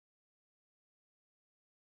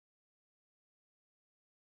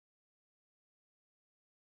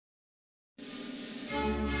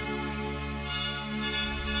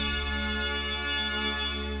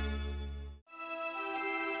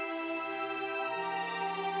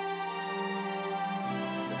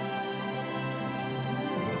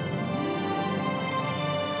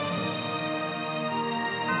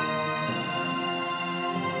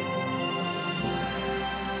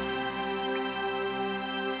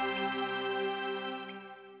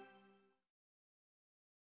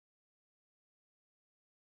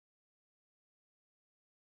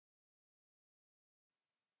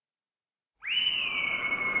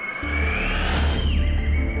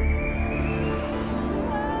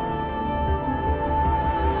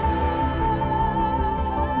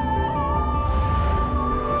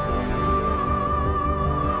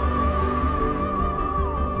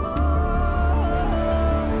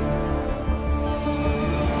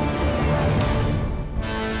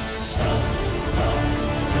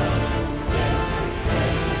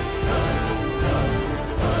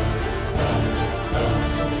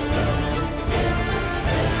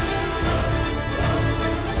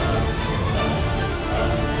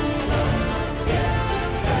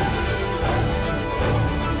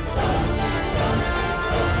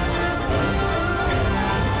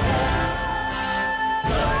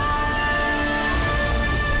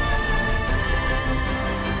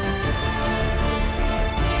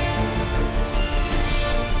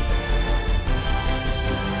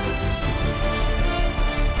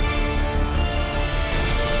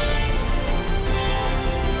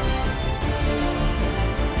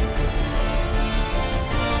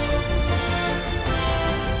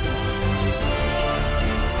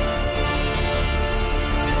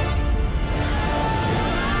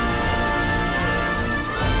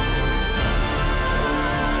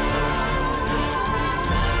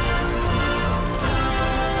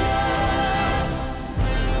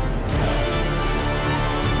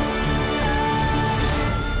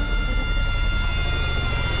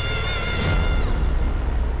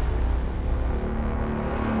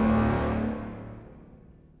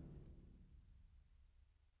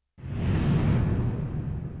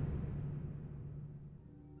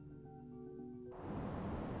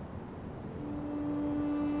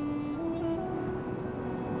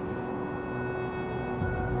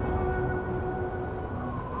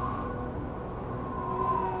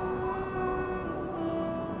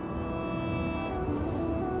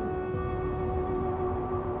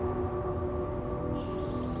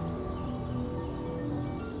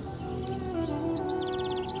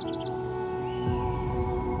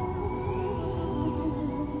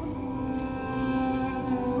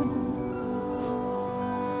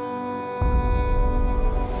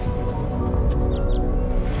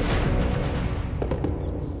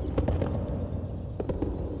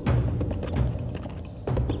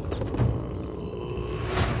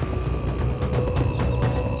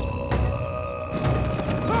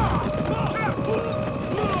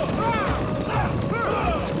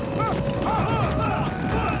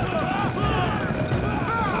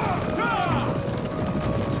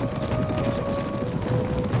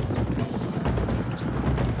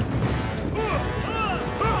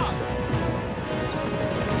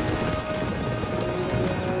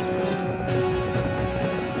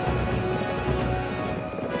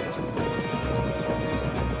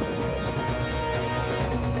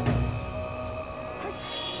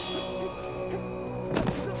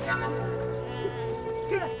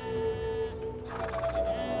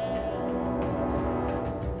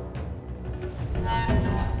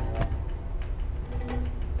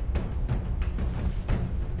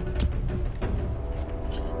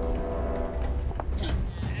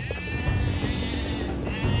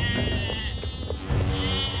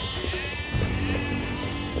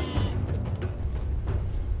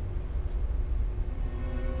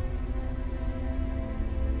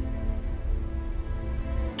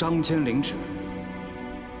张骞领旨，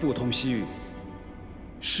不通西域，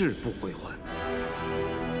誓不归还。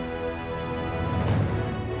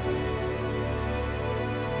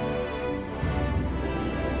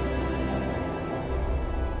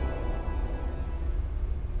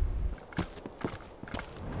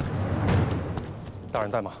大人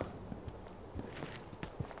在吗？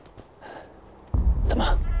怎么？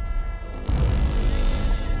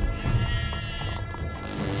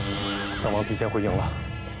项王提前回营了。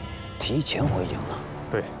提前回营了？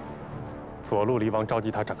对，左路离王召集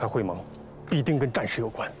他展开会盟，必定跟战事有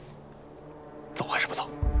关。走还是不走？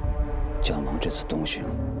将王这次东巡，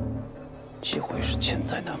机会是千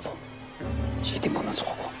载难逢，一定不能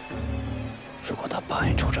错过。如果他办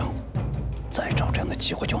案出征，再找这样的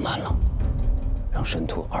机会就难了。让神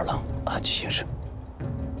荼、二郎按期行事，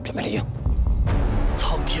准备离营。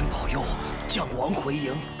苍天保佑，将王回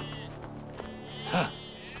营。哼，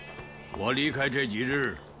我离开这几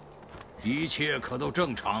日，一切可都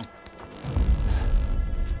正常。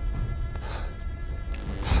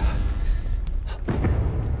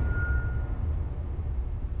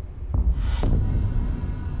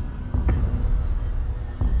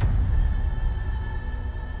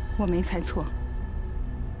我没猜错，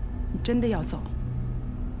你真的要走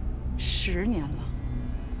？10年了，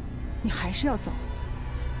你还是要走？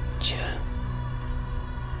妾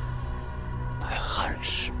乃汉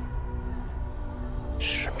室，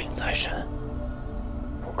使命在身，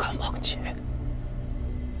不堪枉且。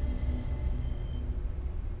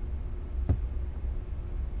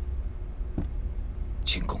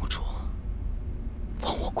请公主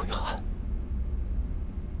放我归汉。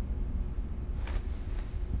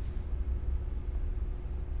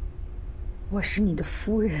我是你的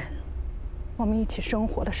夫人，我们一起生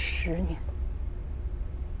活了10年，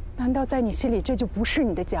难道在你心里这就不是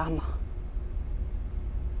你的家吗？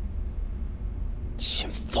请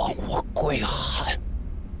放我归汉！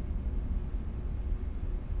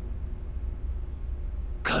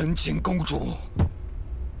恳请公主。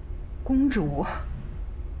公主，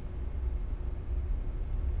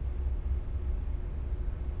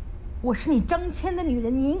我是你张骞的女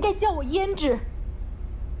人，你应该叫我胭脂。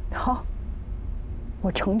好。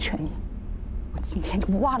我成全你，我今天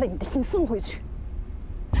就挖了你的心送回去。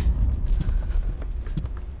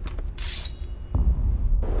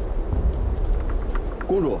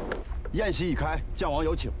公主，宴席已开，将王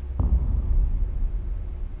有请。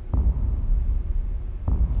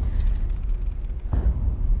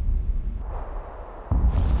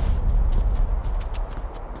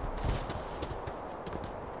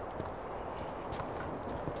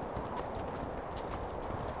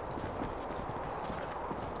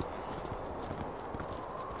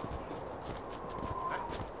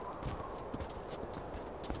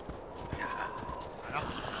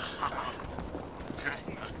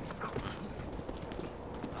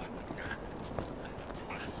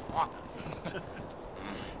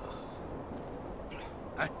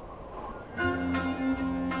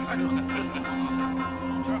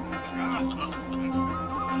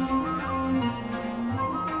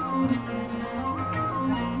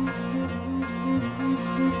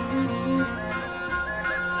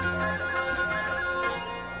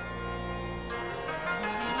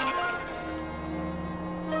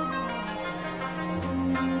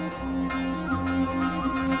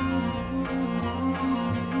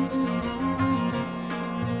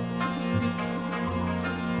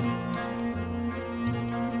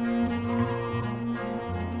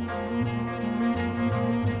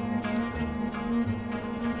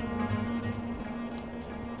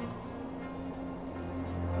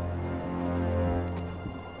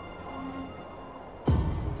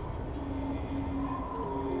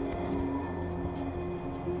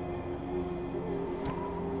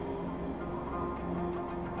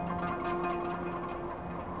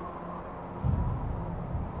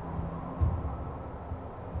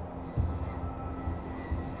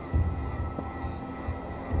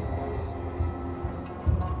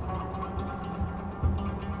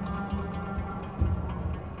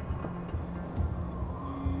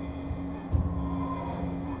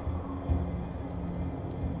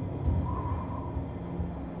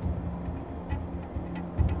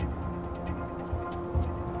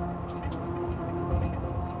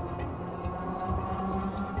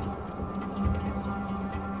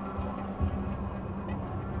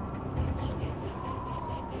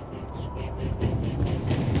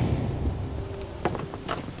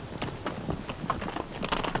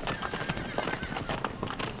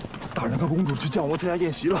大人和公主去将王参加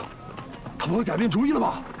宴席了，他不会改变主意了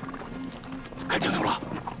吧？看清楚了，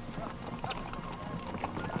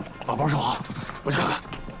把包收好，我去看看。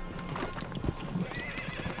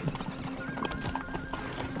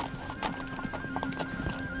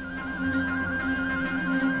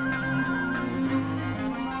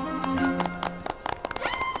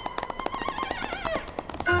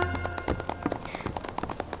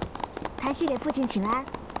父亲请安。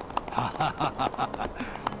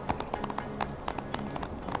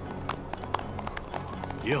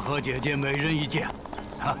爷和姐姐每人一件。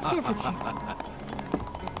谢父亲。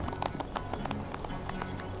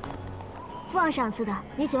父王赏赐的，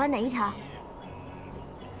你喜欢哪一条？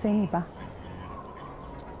随你吧。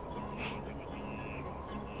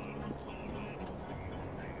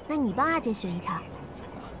那你帮阿姐选一条。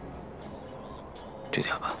这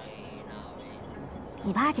条吧。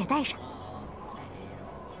你帮阿姐戴上。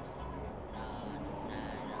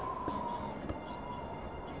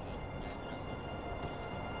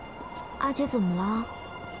阿姐怎么了？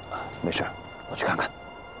没事，我去看看。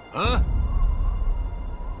嗯。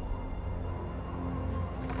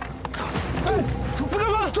不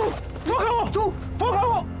干嘛？走，放开我！走，放开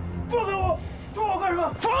我！放开我！抓我干什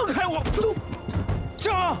么？放开我！走！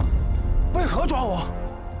江王，为何抓我？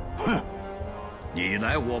哼，你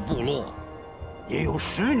来我部落也有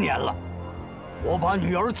10年了，我把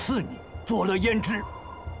女儿赐你做了胭脂，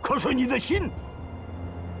可是你的心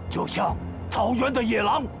就像草原的野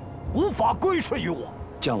狼，无法归顺于我。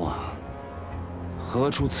将王，何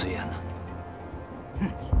出此言呢？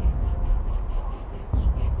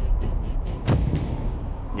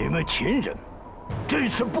你们秦人真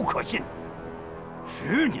是不可信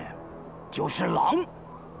，10年就是狼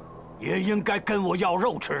也应该跟我要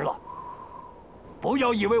肉吃了。不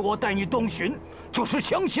要以为我带你东巡就是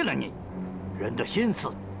相信了你，人的心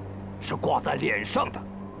思是挂在脸上的，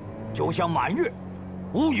就像满月，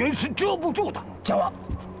乌云是遮不住的。将王，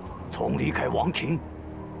从离开王庭，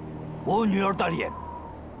我女儿的脸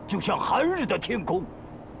就像寒日的天空，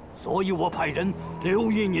所以我派人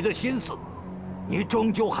留意你的心思。你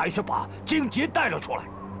终究还是把荆棘带了出来，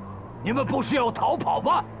你们不是要逃跑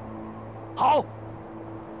吗？好，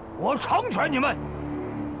我成全你们，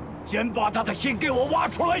先把他的心给我挖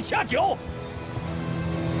出来下酒。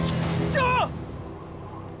将王，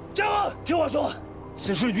将王，听我说，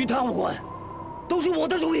此事与他无关，都是我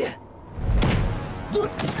的主意。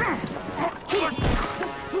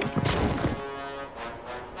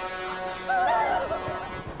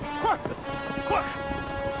快！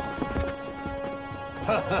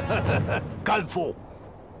甘父，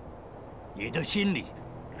你的心里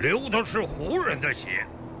流的是胡人的血，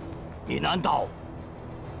你难道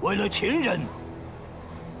为了秦人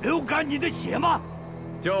流干你的血吗？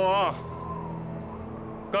将王，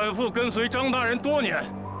甘父跟随张大人多年，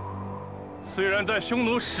虽然在匈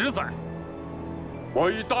奴10载，我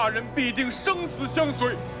与大人必定生死相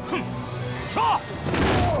随。哼，杀！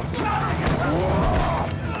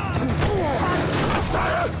大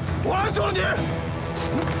人，我来救你！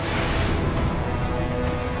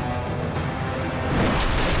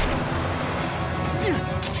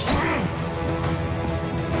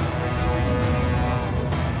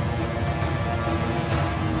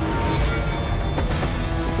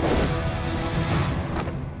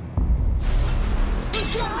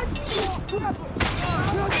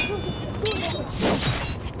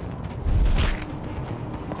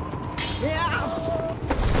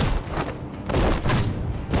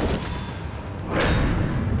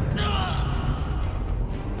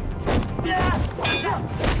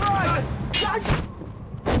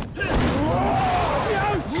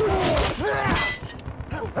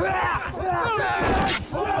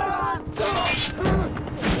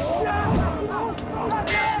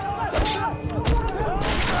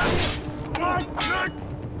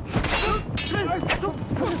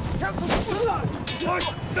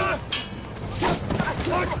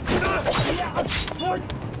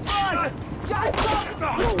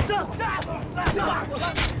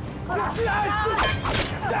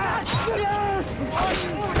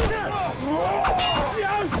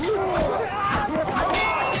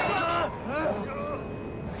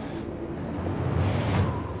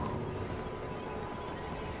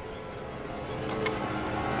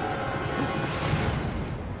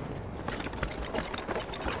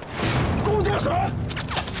弓箭手，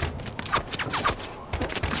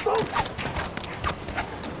走！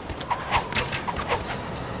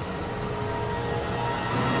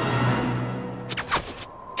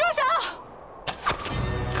住手！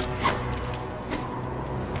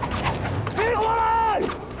别过来！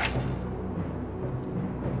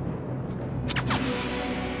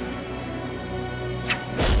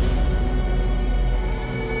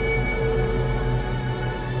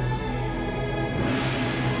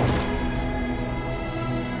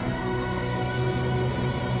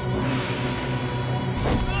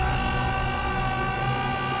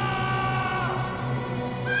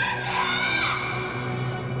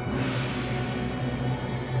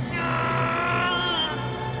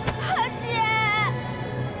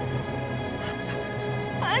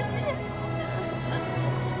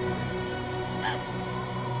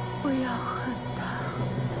不要恨他。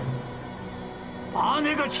把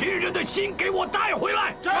那个欺人的心给我带回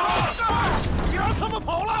来！别让他们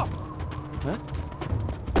跑了！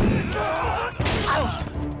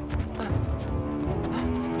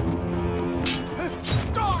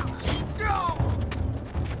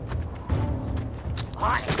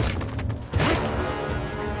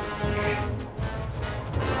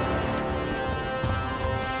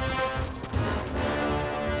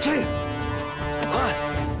去，快！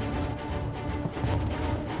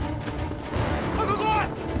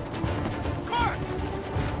快！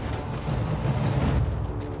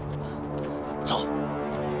走。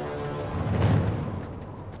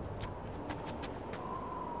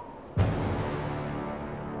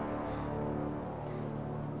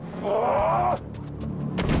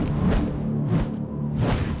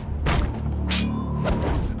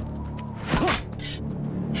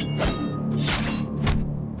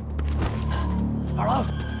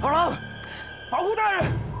二郎，保护大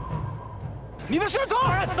人！你们先走，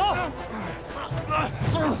走。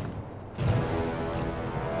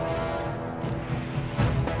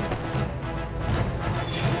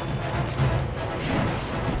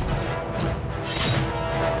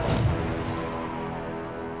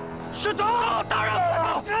是走，大人，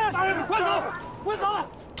大人，快走，快走！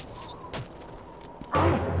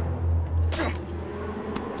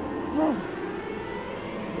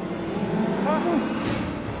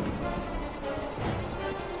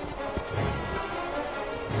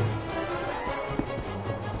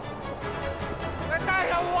带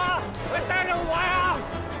上我，带上我呀！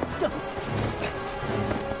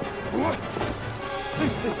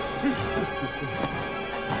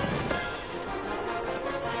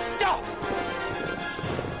掉！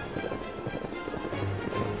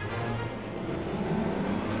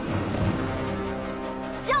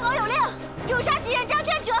将王有令，诛杀其人张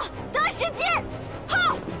天者，得时间。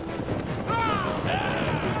好。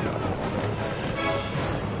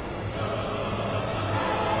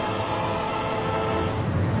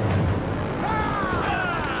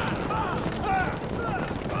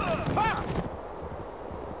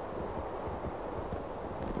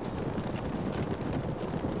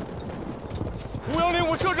吴阳令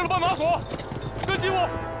我设置了绊马索，跟紧我，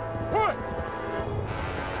快！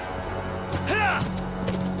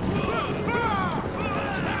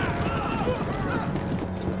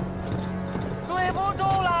对不住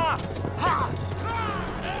了！哈！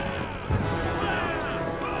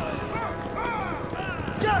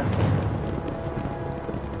站！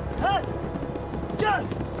站！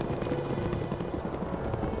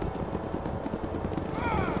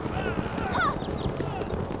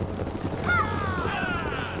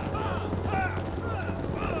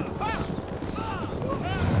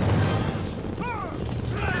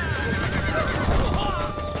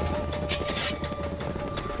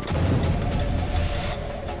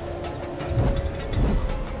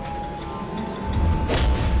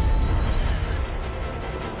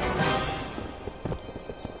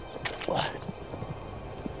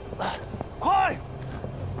快！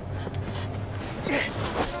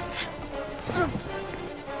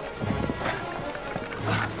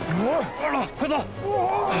二郎，快走！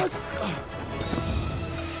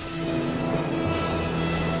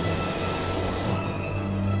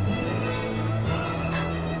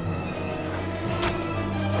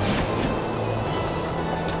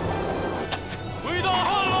回大汉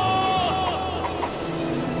了！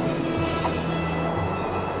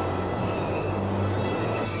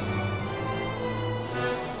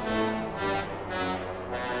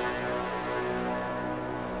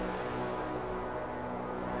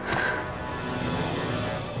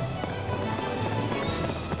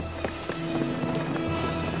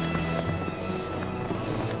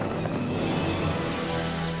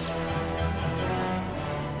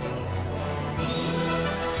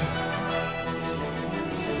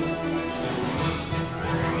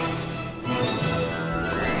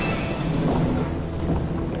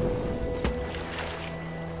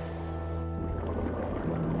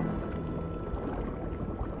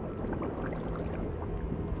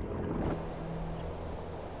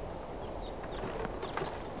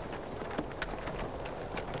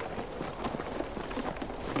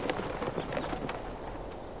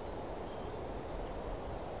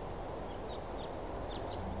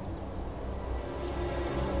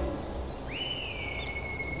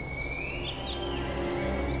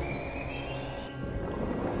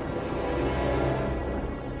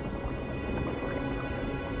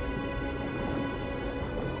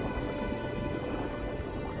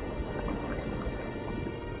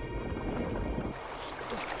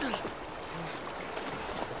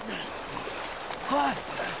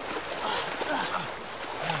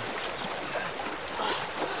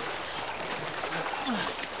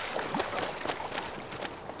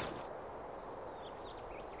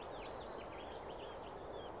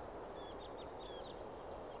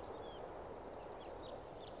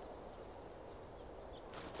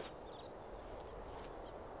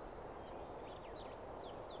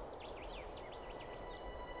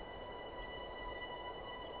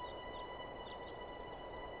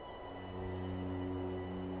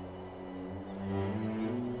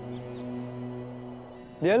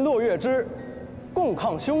联络月支，共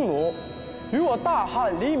抗匈奴，与我大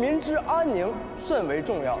汉黎民之安宁甚为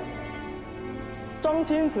重要。张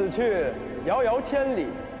钦此去，遥遥千里，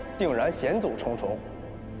定然险阻重重。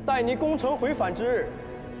待你攻城回返之日，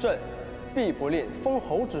朕必不吝封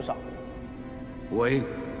侯之赏。为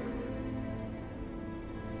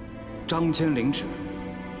张骞领旨，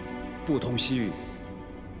不通西域，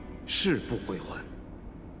誓不归还。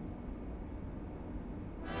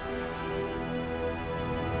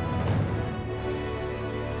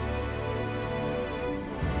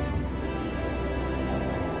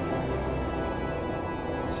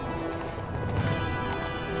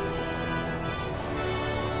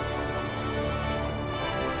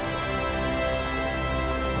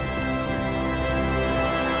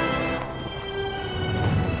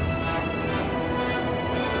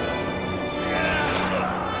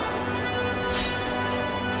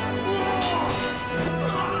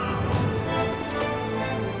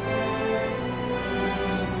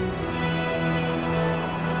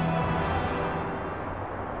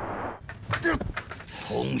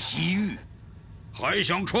通西域，还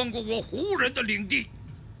想穿过我胡人的领地，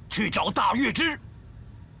去找大月支。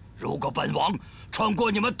如果本王穿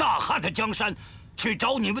过你们大汉的江山，去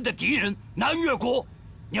找你们的敌人南越国，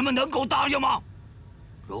你们能够答应吗？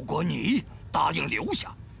如果你答应留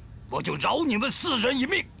下，我就饶你们4人一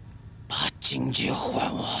命。把荆棘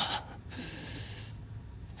还我。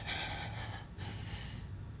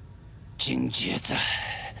荆棘在，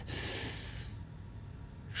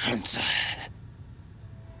人在。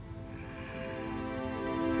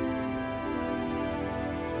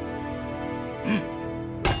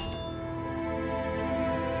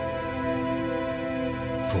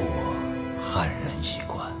负我汉人一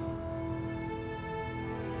贯。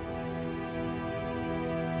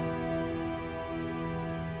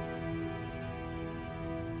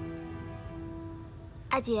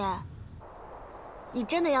阿姐，你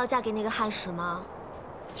真的要嫁给那个汉使吗？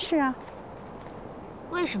是啊。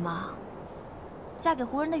为什么？嫁给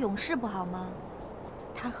胡人的勇士不好吗？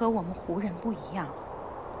他和我们胡人不一样。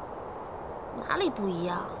哪里不一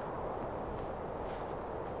样？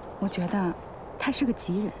我觉得他是个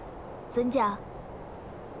吉人。怎讲？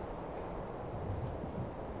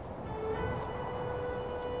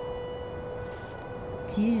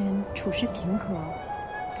吉人处事平和，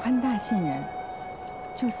宽大信任，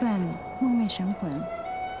就算梦昧神魂，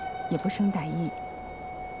也不生歹意。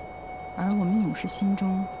而我们勇士心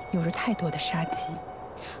中有着太多的杀气。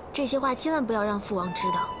这些话千万不要让父王知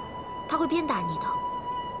道，他会鞭打你的。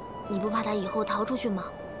你不怕他以后逃出去吗？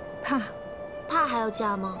怕。怕还要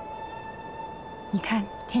嫁吗？你看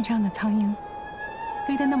天上的苍鹰，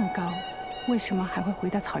飞得那么高，为什么还会回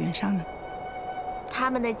到草原上呢？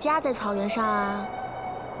他们的家在草原上啊。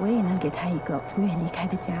我也能给他一个不愿离开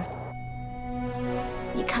的家。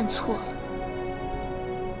你看错了，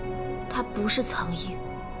他不是苍鹰，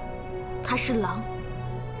他是狼，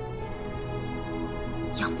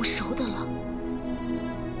养不熟的狼。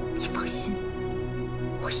你放心，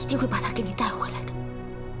我一定会把他给你带回来的。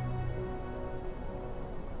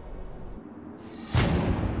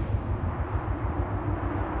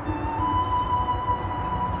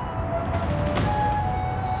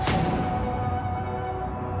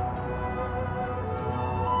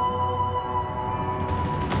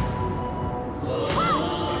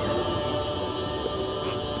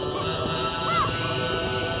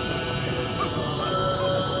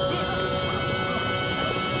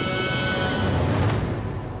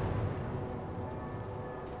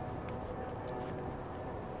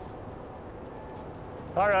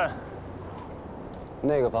大人，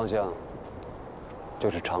那个方向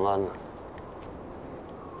就是长安了。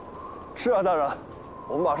是啊，大人，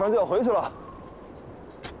我们马上就要回去了。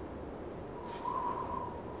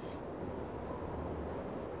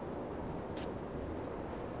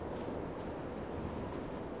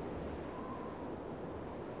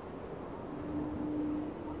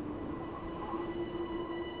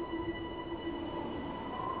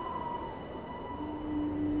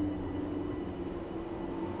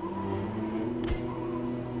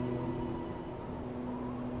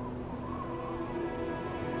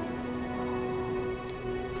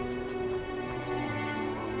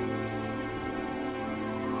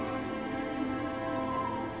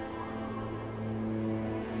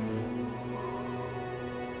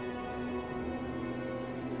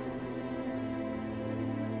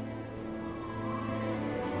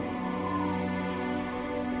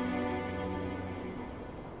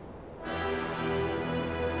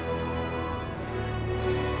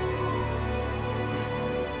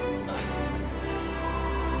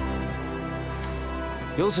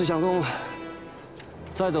由此想通，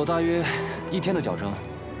再走大约1天的脚程，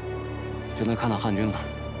就能看到汉军了。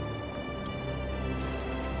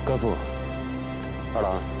官父，二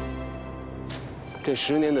郎，这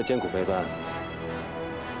10年的艰苦陪伴，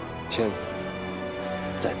妾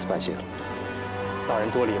再次拜谢了。大人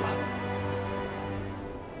多礼了。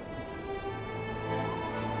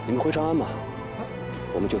你们回长安吧，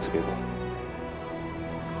我们就此别过。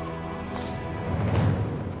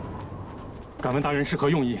敢问大人是何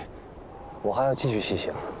用意？我还要继续西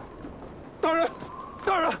行。大人，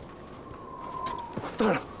大人，大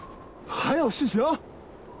人，还要西行？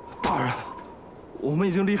大人，我们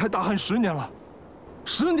已经离开大汉10年了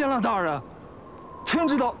，10年了，大人。天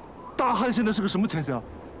知道，大汉现在是个什么情形？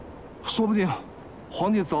说不定，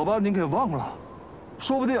皇帝早把您给忘了，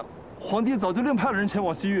说不定皇帝早就另派了人前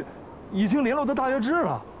往西域，已经联络到大月支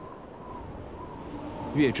了。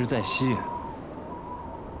月支在西。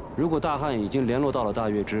如果大汉已经联络到了大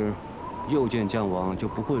月支，右见将王就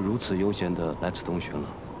不会如此悠闲地来此东巡了。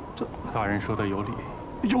这大人说的有理。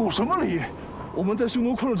有什么理？我们在匈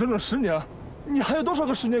奴困了整整10年，你还有多少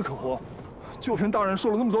个10年可活？就凭大人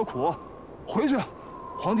受了那么多苦，回去，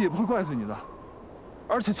皇帝也不会怪罪你的。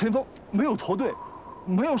而且前方没有驼队，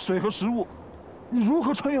没有水和食物，你如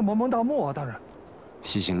何穿越茫茫大漠啊，大人？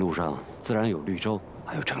西行路上自然有绿洲，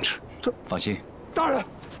还有城池。这放心，大人。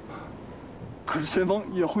可是前方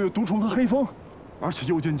也会有毒虫和黑风，而且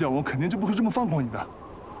右见将王肯定就不会这么放过你的，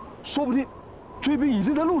说不定追兵已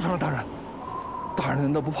经在路上了，大人。大人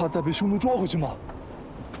难道不怕再被匈奴抓回去吗？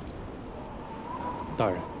大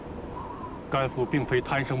人，甘父并非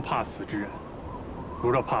贪生怕死之人，如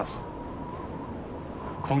若怕死，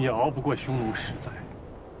恐也熬不过匈奴10载。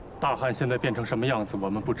大汉现在变成什么样子，我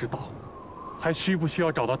们不知道，还需不需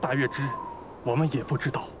要找到大月支，我们也不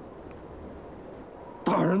知道。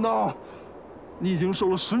大人呐，你已经受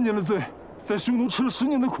了10年的罪，在匈奴吃了10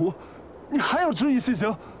年的苦，你还要执意西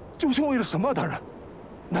行，究竟为了什么？大人，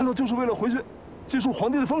难道就是为了回去接受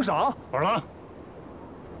皇帝的封赏？二郎，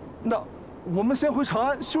那我们先回长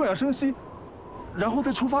安休养生息，然后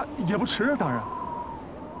再出发也不迟啊，大人。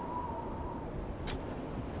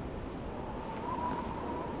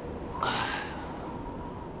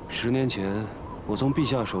10年前，我从陛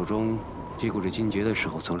下手中接过这金节的时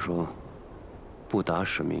候，曾说：“不达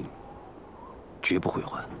使命，绝不会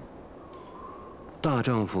还。”大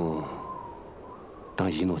丈夫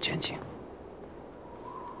当一诺千金。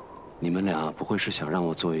你们俩不会是想让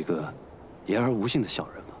我做一个言而无信的小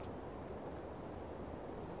人吧？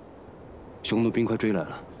匈奴兵快追来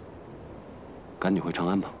了，赶紧回长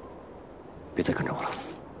安吧，别再跟着我了。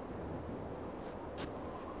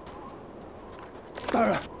大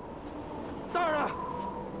人，大人！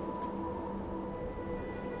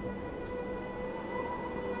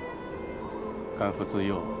甘父自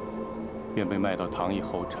幼便被卖到唐义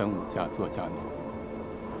侯陈武家做家奴，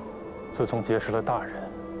自从结识了大人，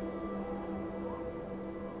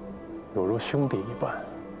有如兄弟一般。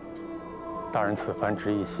大人此番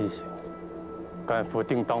执意西行，甘父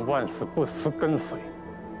定当万死不辞跟随。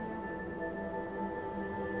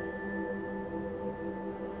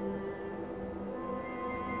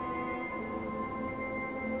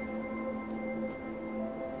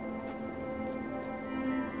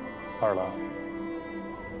二郎，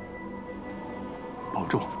保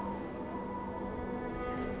重。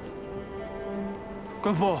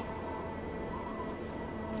官父，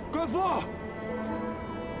官父！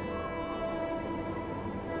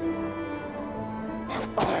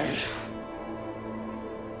哎呀！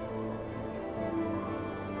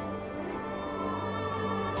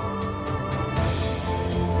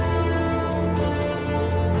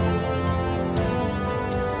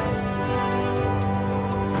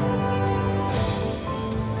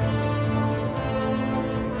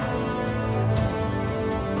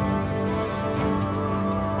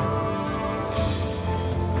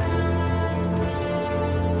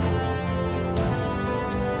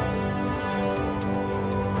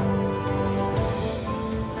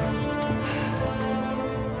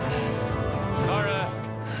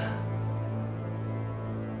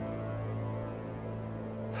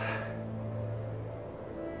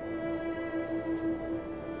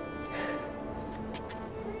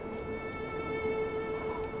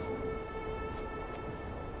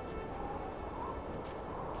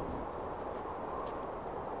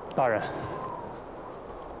大人，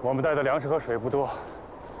我们带的粮食和水不多，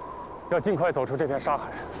要尽快走出这片沙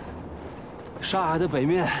海。沙海的北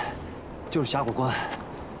面就是峡谷关，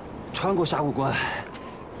穿过峡谷关，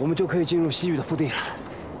我们就可以进入西域的腹地了。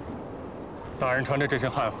大人穿着这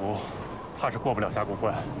身汉服，怕是过不了峡谷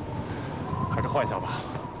关，还是换下吧。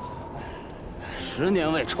10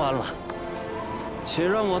年未穿了，且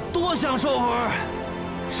让我多享受会儿。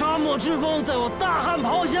漠之风在我大汗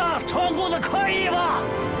袍下穿过的快意吧！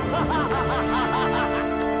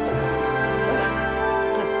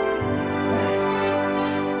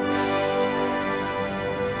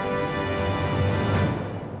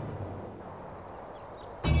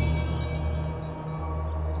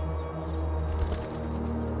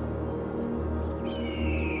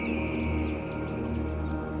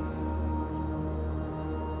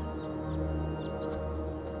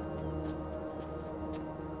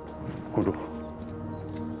公主，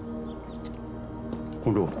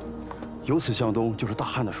公主，由此向东就是大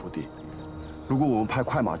汉的属地。如果我们派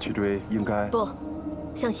快马去追，应该不，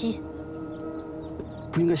向西。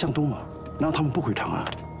不应该向东吗？难道他们不回长安？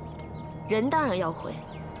人当然要回，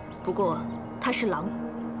不过他是狼，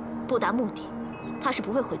不达目的，他是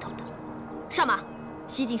不会回头的。上马，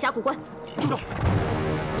西进峡谷关。住手！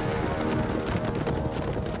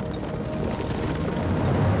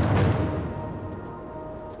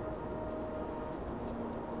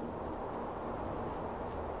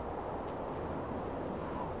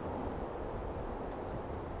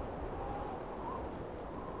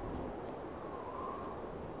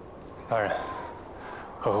 大人，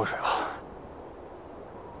喝口水吧。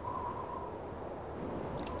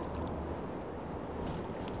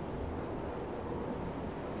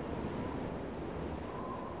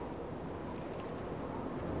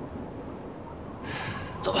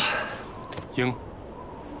走吧。鹰。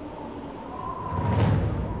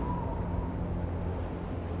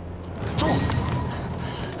走。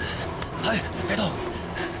哎，别动！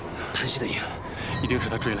檀溪的鹰，一定是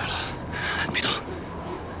他追来了。别动。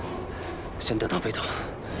 先得到飞走，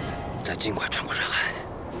再尽快穿过山海。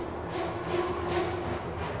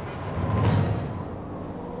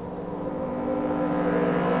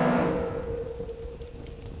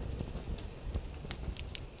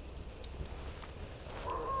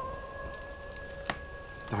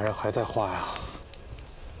大人还在画呀？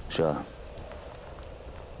是啊，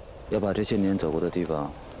要把这些年走过的地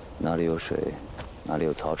方，哪里有水，哪里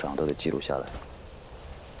有草场，都得记录下来。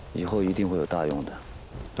以后一定会有大用的。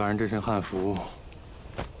 大人这身汉服，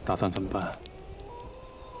打算怎么办？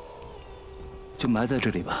就埋在这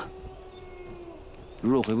里吧。如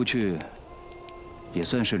若回不去，也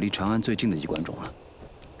算是离长安最近的一关中了。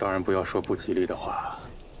当然不要说不吉利的话。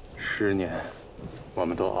10年，我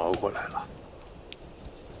们都熬过来了。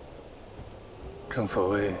正所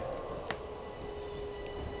谓，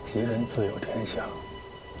吉人自有天相。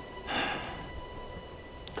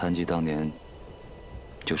谭吉当年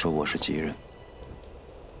就说我是吉人。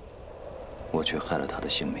 我却害了他的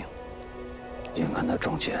性命，眼看他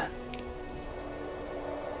中箭，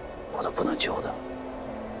我都不能救他。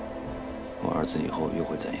我儿子以后又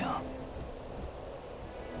会怎样？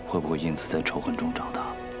会不会因此在仇恨中长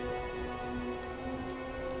大？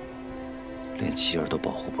连妻儿都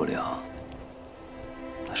保护不了，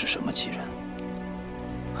那是什么吉人？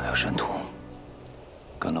还有申屠，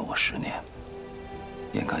跟了我10年，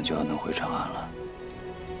眼看就要能回长安了。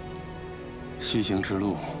西行之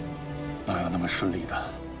路。 哪有那么顺利的？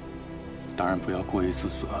当然不要过于自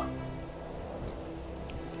责，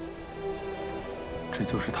这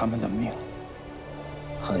就是他们的命。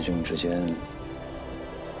汉兄之间，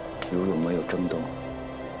如若没有争斗，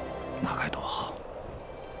那该多好！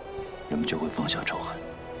人们就会放下仇恨，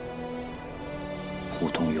互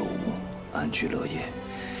通有无，安居乐业。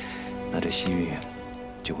那这西域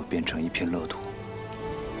就会变成一片乐土。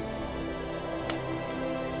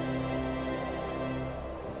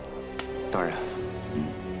 大人，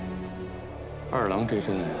二郎这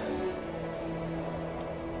阵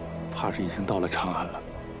怕是已经到了长安了，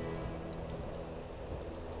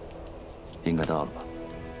应该到了吧？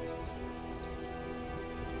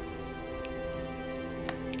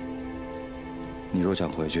你若想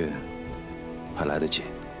回去，还来得及，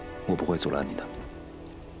我不会阻拦你的。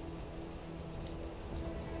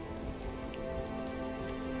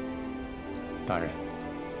大人。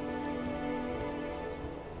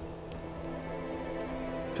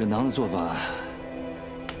 沈棠的做法，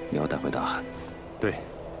也要带回大汉。对，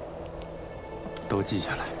都记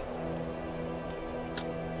下来。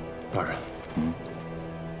大人，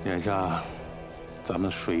眼下咱们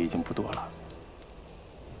水已经不多了。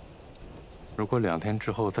如果2天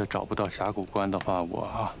之后再找不到峡谷关的话，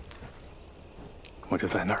我就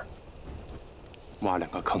在那儿挖2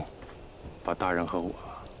个坑，把大人和我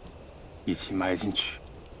一起埋进去。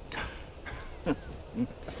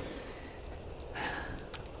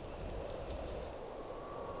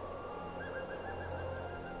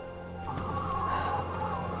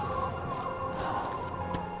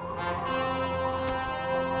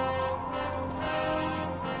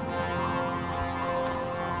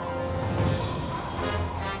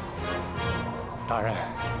大人，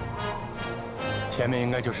前面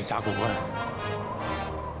应该就是峡谷关，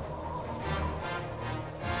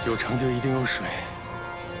有城就一定有水，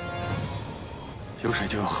有水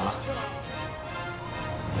就有河。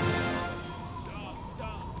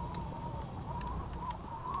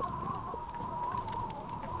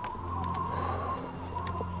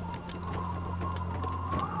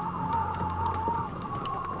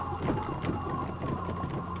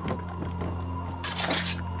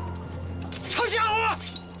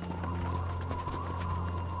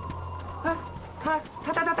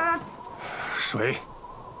 水，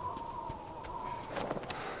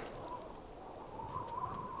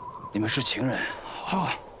你们是情人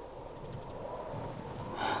啊？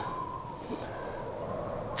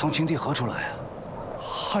从秦地何处来啊？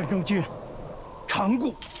汉中郡长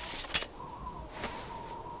固。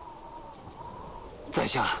在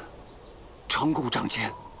下长固张骞。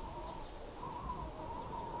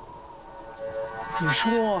你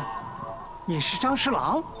说你是张侍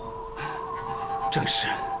郎？正是。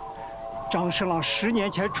 张侍郎10年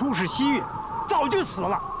前出使西域，早就死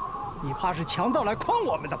了。你怕是强盗来诓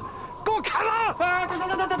我们的？给我砍了！等，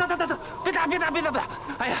别打！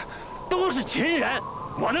哎呀，都是秦人，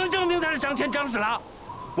我能证明他是张骞张侍郎。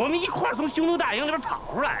我们一块儿从匈奴大营里边跑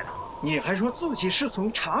出来的。你还说自己是从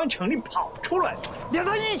长安城里跑出来的？连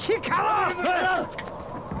他一起砍了！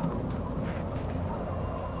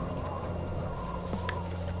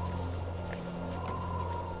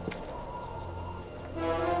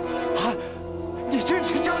真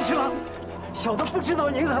是张侍郎，小的不知道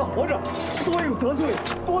您还活着，多有得罪，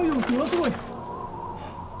多有得罪。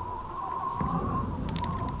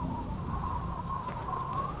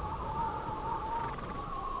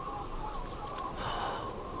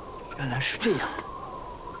原来是这样，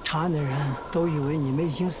长安的人都以为你们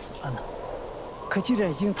已经死了呢。可既然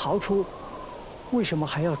已经逃出，为什么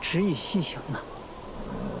还要执意西行呢？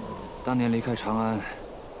当年离开长安，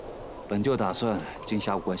本就打算经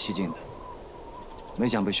峡谷关西进的。 没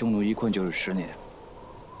想被匈奴一困就是10年，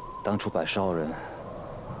当初110号人，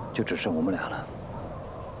就只剩我们俩了。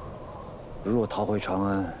如若逃回长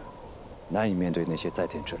安，难以面对那些在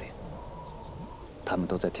天之灵，他们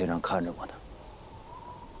都在天上看着我呢。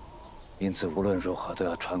因此无论如何都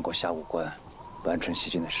要穿过峡谷关，完成西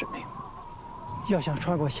进的使命。要想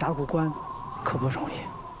穿过峡谷关，可不容易。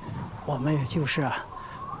我们也就是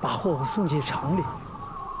把货物送进城里，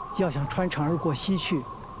要想穿城而过西去。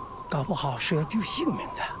 搞不好是要丢性命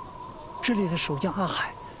的。这里的守将阿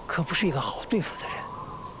海可不是一个好对付的人，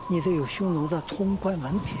你得有匈奴的通关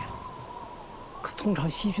文牒。可通常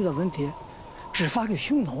西去的文牒，只发给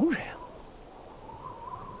匈奴人啊。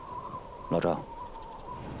老张，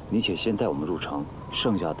你且先带我们入城，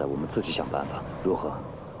剩下的我们自己想办法，如何？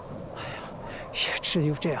哎呀，也只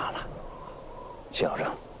有这样了。谢老张。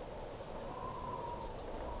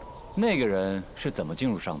那个人是怎么进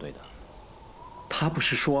入上队的？他不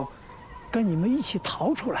是说？ 跟你们一起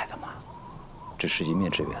逃出来的吗？只是一面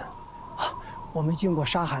之缘。啊，我们经过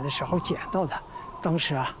山海的时候捡到的，当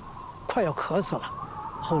时快要渴死了，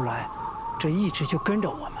后来这一直就跟着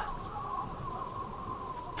我们。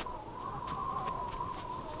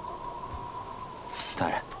大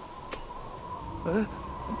人，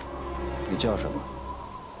你叫什么？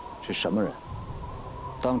是什么人？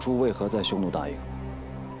当初为何在匈奴大营？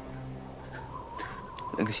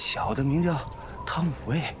那个小的名叫汤武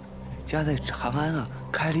卫。 家在长安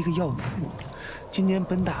开了一个药铺，今年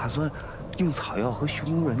本打算用草药和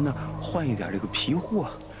匈奴人换一点这个皮货，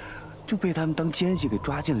就被他们当奸细给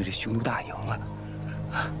抓进了这匈奴大营了。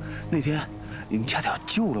那天你们恰巧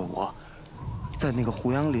救了我，在那个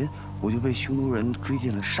胡杨林，我就被匈奴人追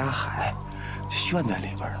进了沙海，陷在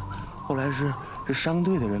里边了。后来是这商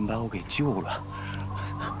队的人把我给救了，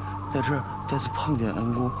在这儿再次碰见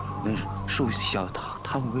恩公，那受小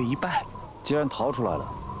汤武卫一拜。既然逃出来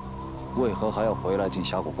了。 为何还要回来进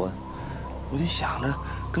峡谷关？我就想着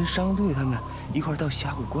跟商队他们一块到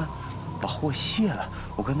峡谷关，把货卸了，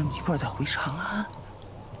我跟他们一块再回长安。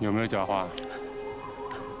有没有假话？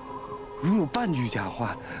如有半句假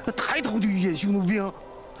话，那抬头就遇见匈奴兵。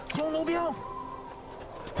匈奴兵！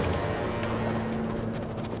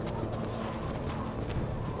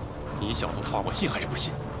你小子的话，我信还是不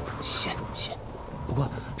信？信。不过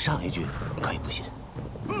上一句你可以不信。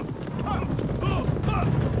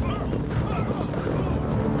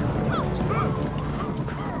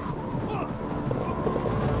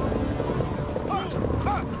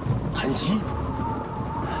 檀溪，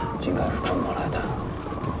应该是冲过来的。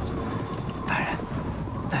大人，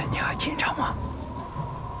那你还紧张吗？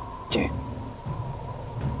进。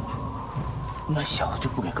那小子就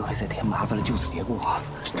不给各位再添麻烦了，就此别过啊！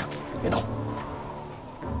别动。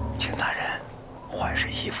请大人换身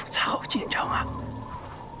衣服才好进城啊。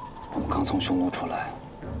我们刚从匈奴出来，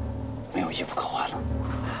没有衣服可换了。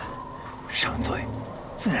上队，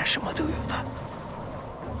自然什么都有的。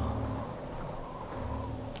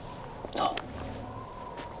走。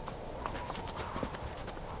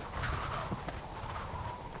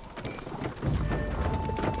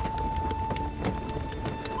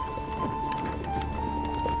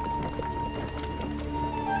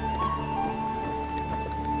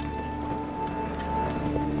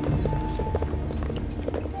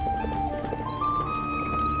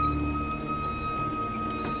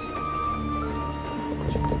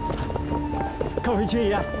 各位军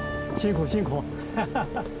爷，辛苦辛苦！来，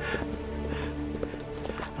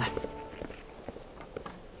来，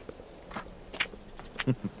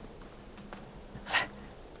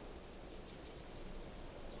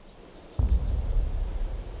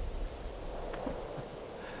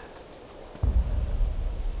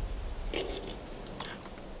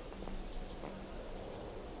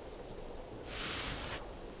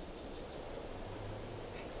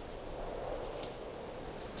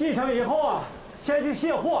进城以后啊。 先去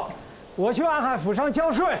卸货，我去安海府上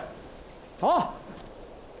交税。走。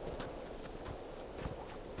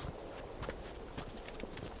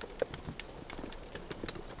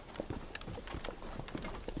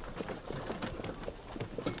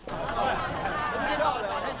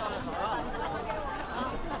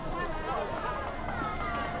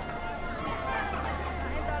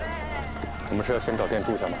我们是要先找店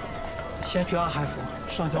住下吗？先去安海府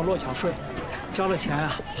上交落脚税。 交了钱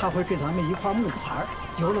啊，他会给咱们一块木牌，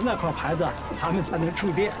有了那块牌子，咱们才能出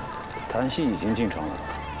店。谭熙已经进城了，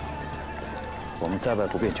我们在外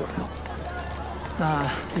不便久留。那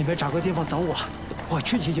你们找个地方等我，我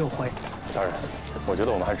去去就回。大人，我觉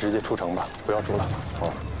得我们还是直接出城吧，不要住了。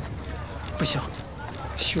好。不行，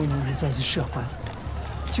匈奴人在此设关，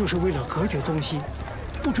就是为了隔绝东西，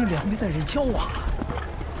不准两边的人交往。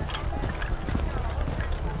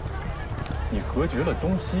你隔绝了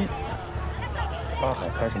东西。 阿海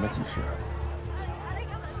开什么集市？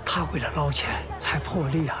他为了捞钱，才破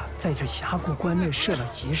例啊，在这峡谷关内设了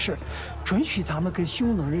集市，准许咱们跟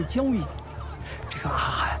匈奴人交易。这个阿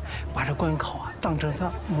海把这关口啊当成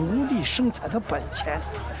他奴隶生财的本钱，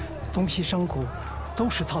东西商贾都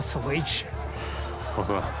是到此为止。伯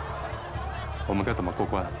哥，我们该怎么过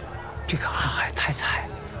关？这个阿海太宰，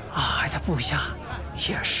阿海的部下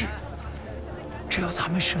也是。只要咱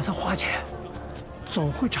们舍得花钱，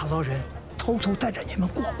总会找到人。 偷偷带着你们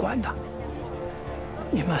过关的，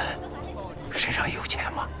你们身上有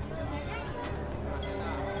钱吗？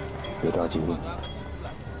别着急，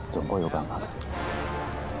总会有办法的。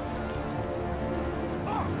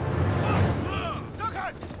让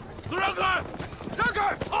开！让开！让开！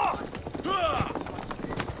啊！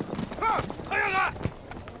让开！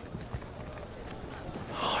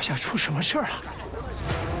好像出什么事儿了。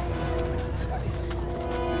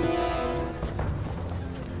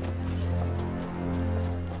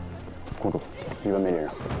 公主，里边没人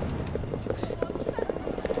啊。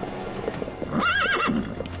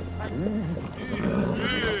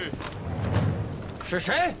是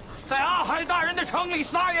谁在阿海大人的城里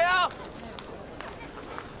撒野啊？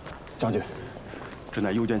将军，这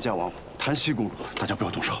乃右监剑王谭熙公主，大家不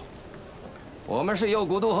要动手。我们是右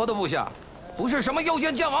古渡侯的部下，不是什么右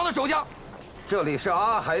监剑王的手下。这里是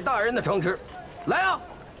阿海大人的城池，来啊，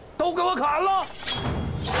都给我砍了！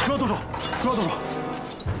不要动手，不要动手。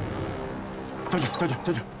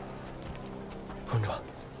 将军，公主，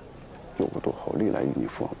右古渡侯历来与你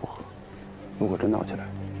父王不和，如果真闹起来，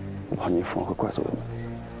我怕你父王会怪罪我们，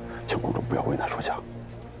请公主不要为难属下。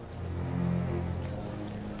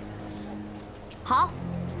好，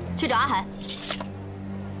去找阿海。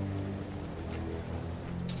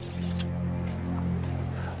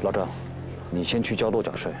老郑，你先去交落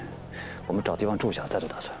脚税，我们找地方住下再做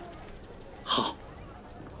打算。好。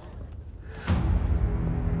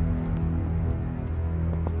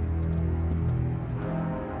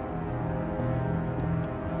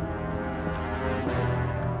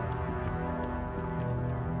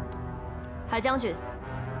 海将军，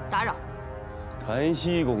打扰。谭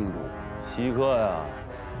熙公主，稀客呀，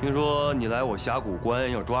听说你来我峡谷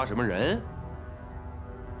关要抓什么人？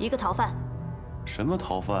一个逃犯。什么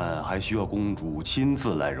逃犯还需要公主亲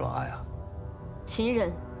自来抓呀？秦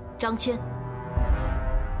人张骞。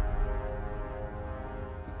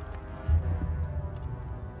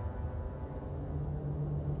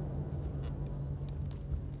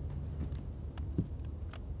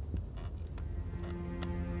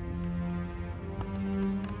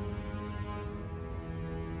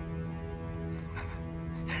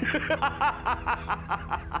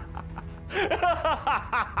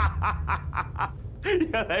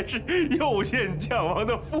原来是右见将王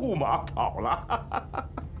的驸马跑了。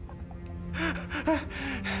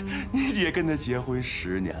你姐跟他结婚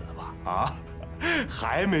10年了吧？啊，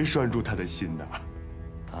还没拴住他的心呢。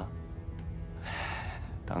啊，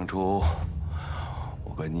当初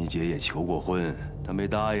我跟你姐也求过婚，她没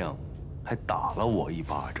答应，还打了我一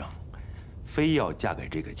巴掌，非要嫁给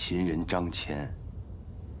这个秦人张骞。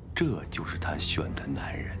这就是她选的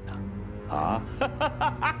男人呐！啊！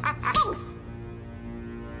放肆！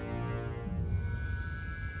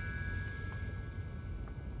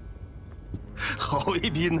好一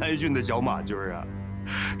匹难驯的小马驹啊！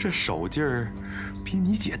这手劲儿比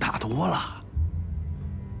你姐大多了。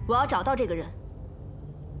我要找到这个人，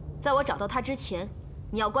在我找到他之前，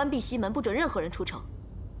你要关闭西门，不准任何人出城，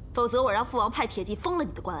否则我让父王派铁骑封了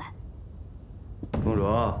你的关隘。公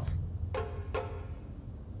主，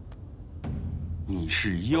你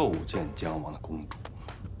是右见将王的公主，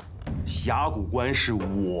峡谷关是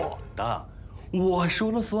我的，我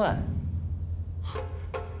说了算。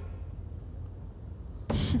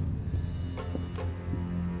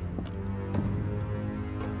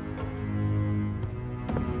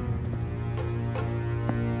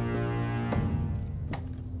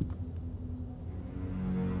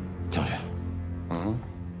将军，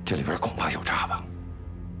这里边恐怕有诈吧？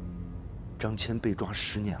张骞被抓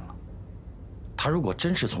10年了，他如果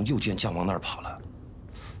真是从右见将王那儿跑了，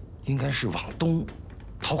应该是往东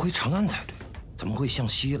逃回长安才对，怎么会向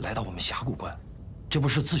西来到我们峡谷关？这不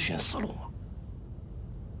是自寻死路吗？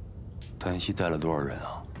檀溪带了多少人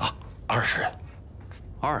啊？20人。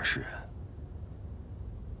20人？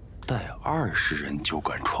带20人就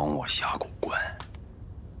敢闯我峡谷关？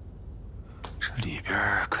这里边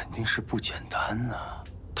肯定是不简单呐。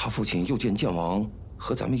他父亲右见将王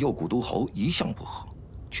和咱们右古都侯一向不和，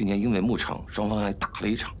去年因为牧场，双方还打了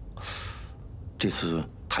一场。这次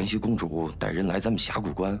檀溪公主带人来咱们峡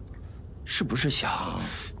谷关，是不是想？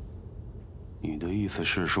你的意思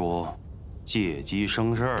是说，借机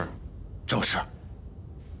生事儿？正是。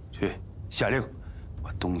去，下令，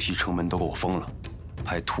把东西城门都给我封了，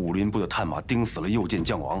派土林部的探马盯死了右见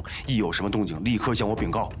将王，一有什么动静，立刻向我禀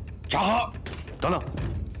告。查好。等等，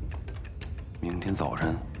明天早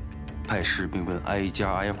晨，派士兵们挨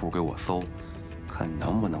家挨户给我搜，看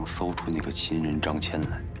能不能搜出那个秦人张骞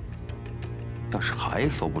来。要是还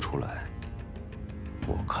搜不出来，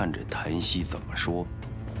我看这檀溪怎么说。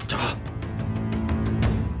查。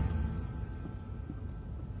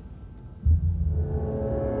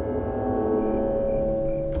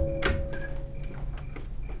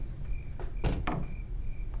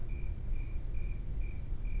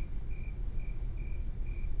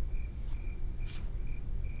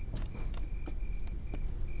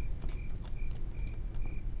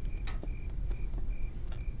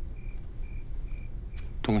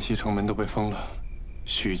东西城门都被封了，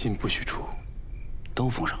许进不许出，都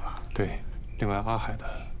封上了。对，另外阿海的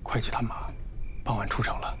快骑探马，傍晚出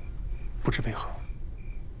城了，不知为何。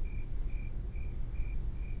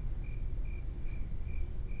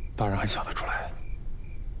大人还晓得出来？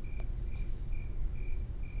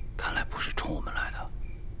看来不是冲我们来的，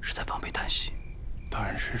是在防备檀溪。大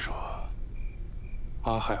人是说，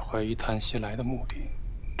阿海怀疑檀溪来的目的？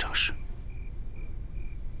正是。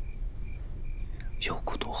右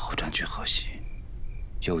古都侯占据河西，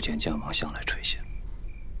右见将王向来垂涎，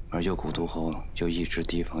而右古都侯又一直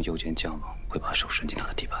提防右见将王会把手伸进他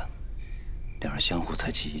的地盘，两人相互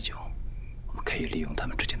猜忌已久。我们可以利用他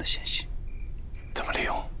们之间的嫌隙。怎么利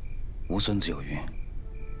用？吴孙子有云：“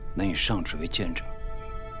能以上旨为谏者，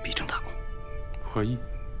必成大功。”何意？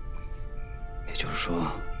也就是说，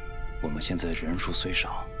我们现在人数虽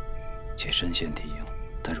少，且身陷敌营，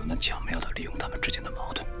但若能巧妙地利用他们之间的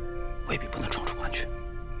矛盾，未必不能闯出关去。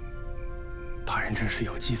大人真是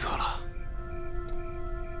有计策了。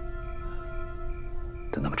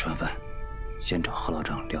等他们吃完饭，先找贺老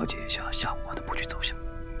丈了解一下下午关的布局走向。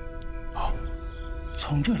好，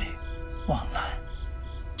从这里往南，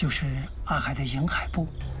就是阿海的营海部，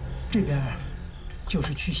这边就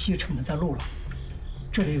是去西城门的路了。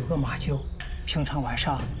这里有个马厩，平常晚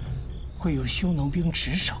上会有匈奴兵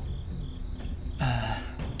值守。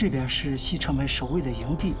这边是西城门守卫的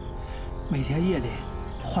营地，每天夜里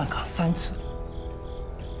换岗3次。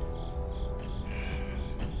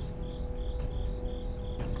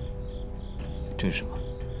这是什么？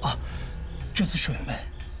啊，这是水门，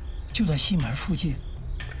就在西门附近。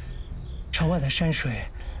城外的山水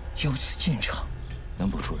由此进城，能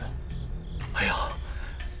不出人？哎呦，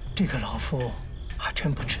这个老夫还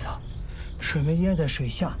真不知道。水门淹在水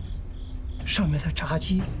下，上面的闸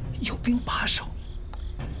机有兵把守。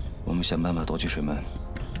我们想办法夺取水门，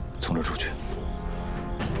从这儿出去。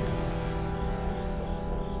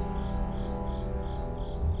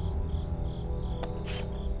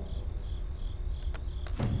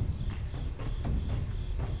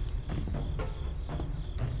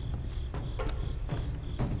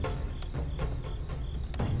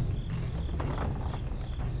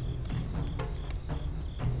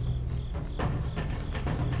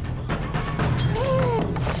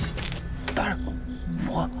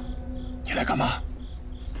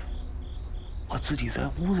自己在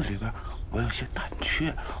屋子里边，我有些胆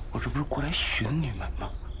怯。我这不是过来寻你们吗？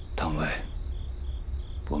唐尉，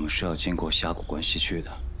我们是要经过峡谷关西去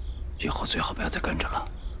的，以后最好不要再跟着了。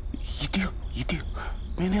一定一定，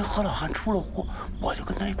明天何老汉出了货，我就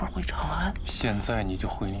跟他一块回长安。现在你就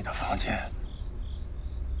回你的房间，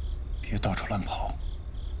别到处乱跑。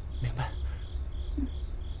明白。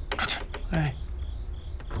出去。哎。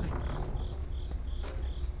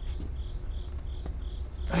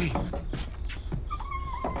哎。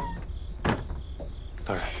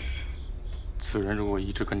大人，此人如果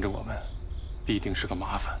一直跟着我们，必定是个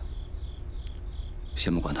麻烦。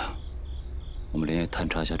先不管他，我们连夜探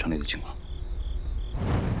查一下城里的情况。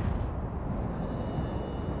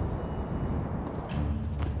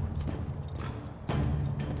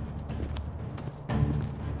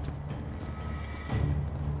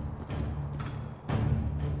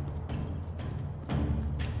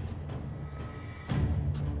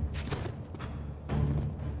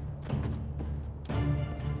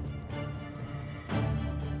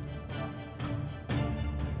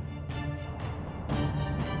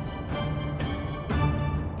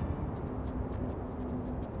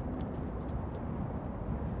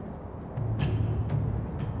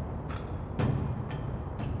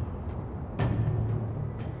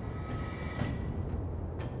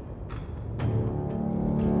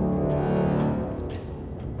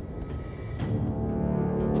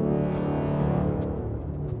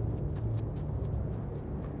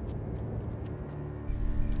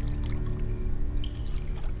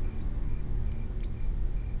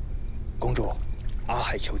公主，阿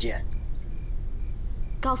海求见。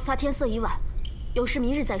告诉他天色已晚，有事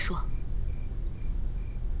明日再说。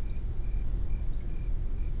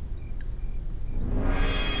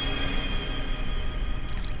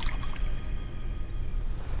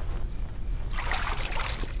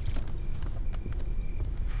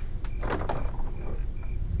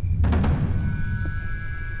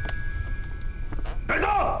来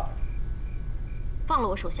到！放了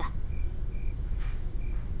我手下。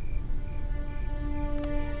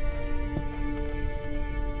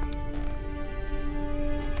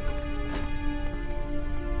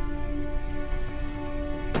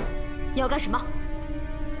 你要干什么？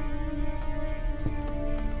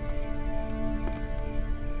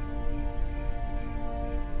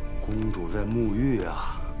公主在沐浴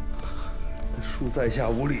啊，恕在下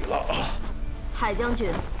无礼了。海将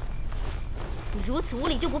军，你如此无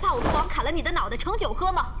礼，就不怕我父王砍了你的脑袋盛酒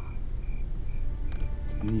喝吗？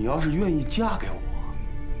你要是愿意嫁给我，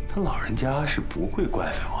他老人家是不会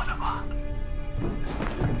怪罪我的吧？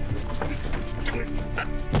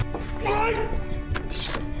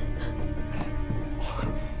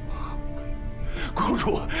公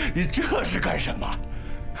主，你这是干什么？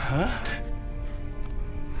啊！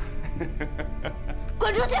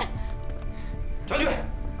滚出去！将军，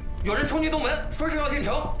有人冲进东门，说是要进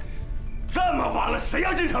城。这么晚了，谁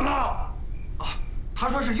要进城啊？啊，他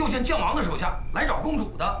说是右监将王的手下来找公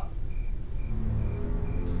主的。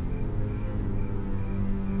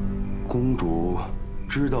公主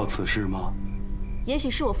知道此事吗？也许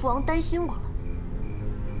是我父王担心我了。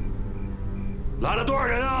来了多少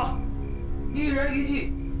人啊？1人1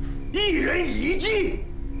骑。1人1骑。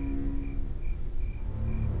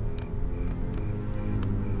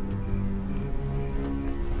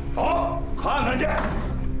 走，看看去。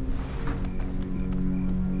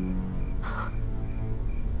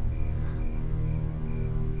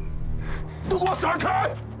都给我闪开！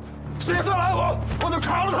谁再拦我，我就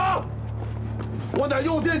砍了他！我乃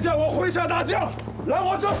右监将王麾下大将，拦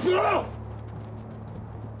我者死！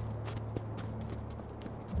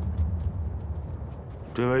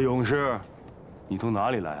这位勇士，你从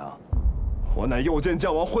哪里来啊？我乃右监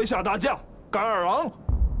将王麾下大将甘二郎。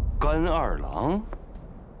甘二郎。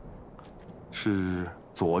 是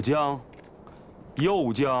左将、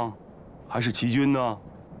右将，还是骑军呢？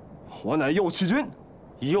我乃右骑军。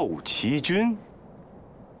右骑军，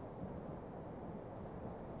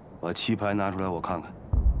把旗牌拿出来，我看看。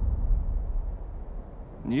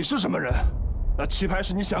你是什么人？那旗牌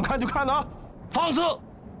是你想看就看的？放肆！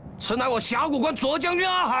此乃我峡谷关左将军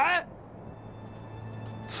阿海。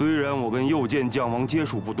虽然我跟右监将王接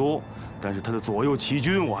触不多，但是他的左右骑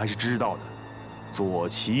军我还是知道的。左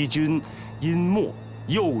骑军。 殷默，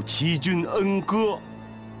右骑军恩哥，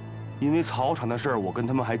因为草场的事儿，我跟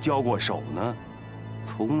他们还交过手呢，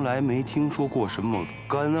从来没听说过什么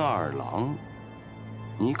甘二郎。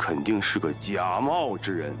你肯定是个假冒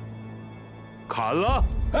之人。砍了！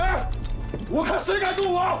哎，我看谁敢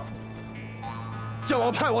动我！将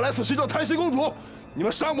王派我来此寻找檀溪公主，你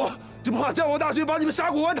们伤我就不怕将王大军把你们峡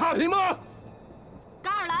谷关踏平吗？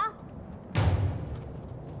甘二郎，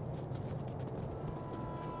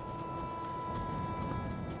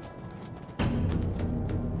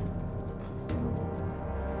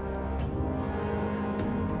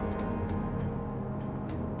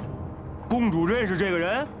公主认识这个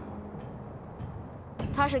人？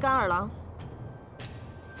他是干二郎。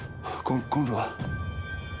公主，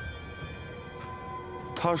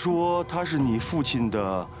他说他是你父亲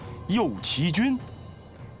的右骑军。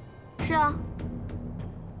是啊，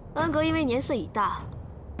恩格因为年岁已大，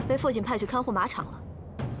被父亲派去看护马场了。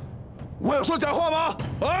我有说假话吗？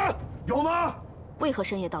啊，有吗？为何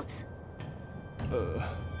深夜到此？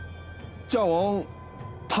将王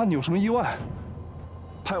怕你有什么意外，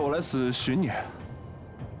派我来此寻你。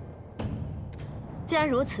既然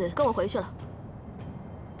如此，跟我回去了。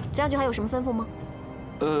将军还有什么吩咐吗？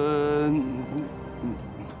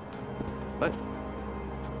哎。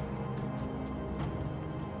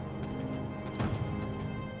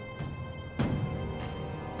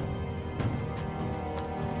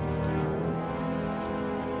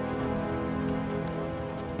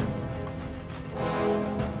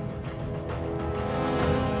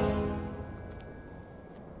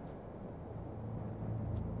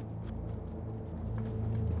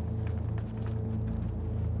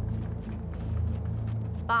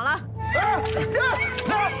 绑了！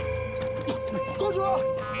公主！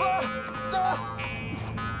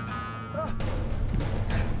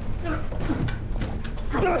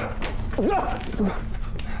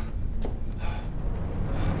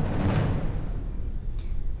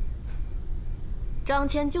张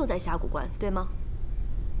骞就在峡谷关，对吗？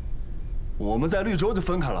我们在绿洲就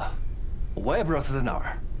分开了，我也不知道他在哪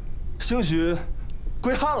儿，兴许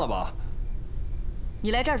归汉了吧？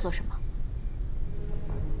你来这儿做什么？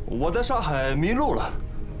 我在上海迷路了，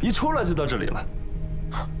一出来就到这里了。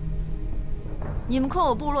你们困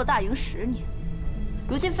我部落大营10年，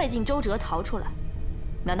如今费尽周折逃出来，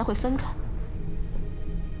难道会分开？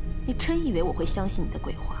你真以为我会相信你的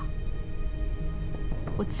鬼话？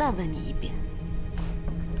我再问你一遍，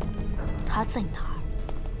他在哪儿？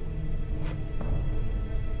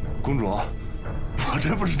公主，我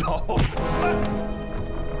真不知道。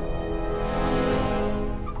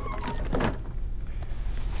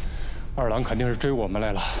二郎肯定是追我们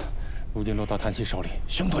来了，如今落到谭熙手里，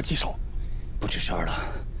凶多吉少。不只是二郎，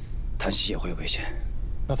谭熙也会有危险。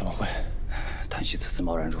那怎么会？谭熙此次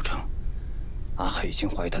贸然入城，阿海已经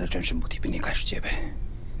怀疑他的真实目的，并开始戒备。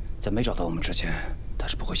在没找到我们之前，他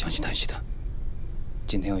是不会相信谭熙的。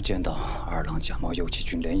今天又见到二郎假冒右骑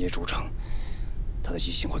军连夜入城，他的疑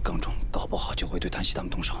心会更重，搞不好就会对谭熙他们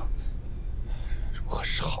动手。如何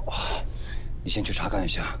是好啊？ 你先去查看一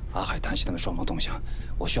下阿海、谭熙他们双方动向，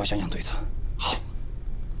我需要想想对策。好。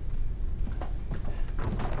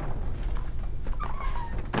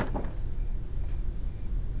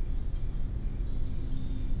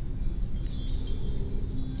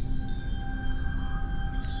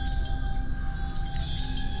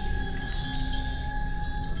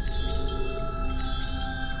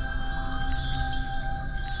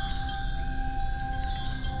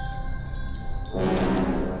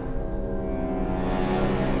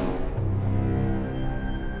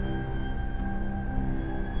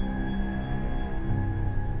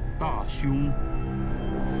大凶。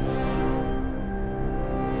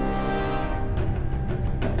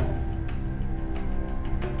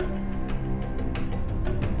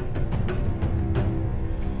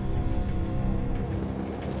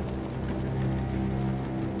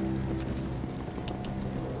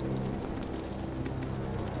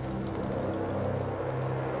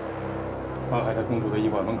阿海在公主的驿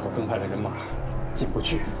馆门口增派了人马，进不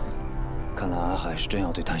去。看来阿海是真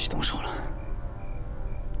要对谭熙动手了。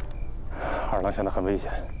 二郎现在很危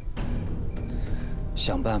险，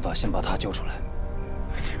想办法先把他救出来。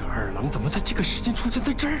这个二郎怎么在这个时间出现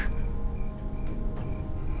在这儿？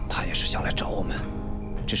他也是想来找我们，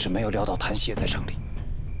只是没有料到谭熙也在城里。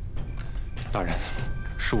大人，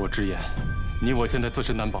恕我直言，你我现在自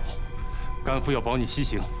身难保，甘夫要保你西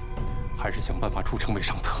行，还是想办法出城为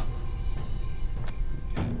上策。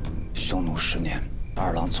匈奴10年，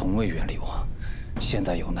二郎从未远离我，现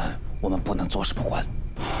在有难，我们不能坐视不管。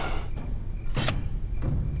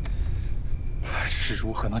 是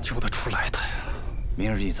如何能救得出来的呀？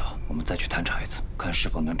明日一早，我们再去探查一次，看是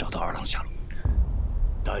否能找到二郎下落。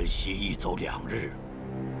旦夕一走2日，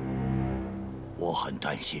我很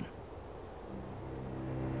担心。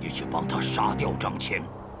你去帮他杀掉张骞，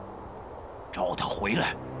找他回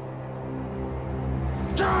来。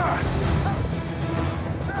这儿。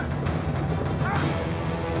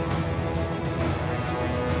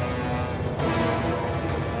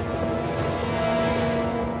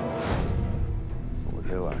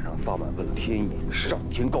 萨满问了天意，上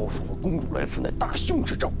天告诉我，公主来此乃大凶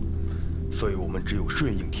之兆，所以我们只有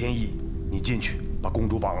顺应天意。你进去把公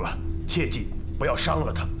主绑了，切记不要伤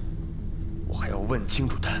了她。我还要问清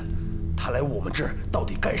楚她来我们这儿到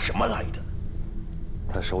底干什么来的。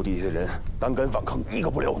他手底下的人胆敢反抗，一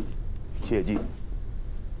个不留。切记，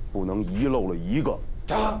不能遗漏了一个。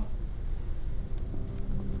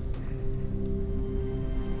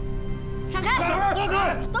闪开！闪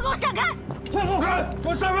开！都给我闪开！放开！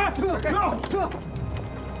我闪开！撤！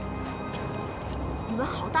你们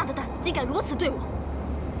好大的胆子，竟敢如此对我！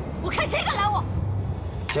我看谁敢拦我！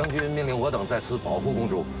将军命令我等在此保护公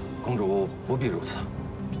主，公主不必如此。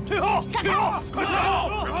退后！闪开！快退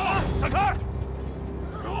后！闪开！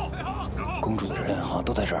公主的人好像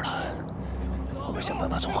都在这儿了，我们想办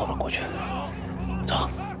法从后边过去。走。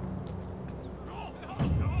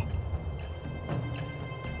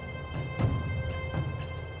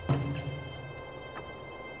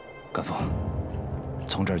甘父，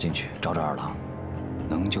从这儿进去，找找二郎，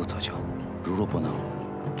能救则救，如若不能，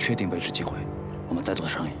确定维持机会，我们再做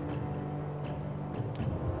商议。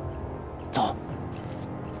走。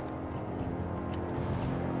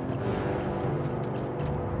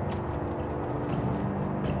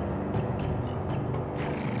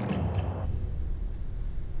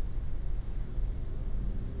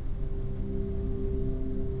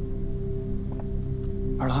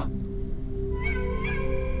二郎，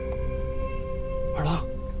二郎，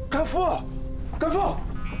甘父，甘父，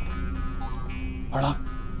二郎，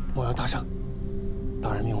莫要大声，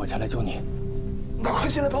大人命我前来救你。那快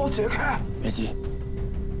进来把我解开！别急，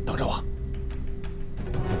等着我。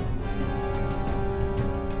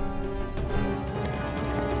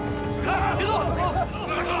别动！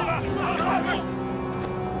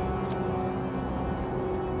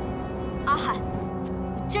阿海，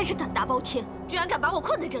你真是胆大包天，居然敢把我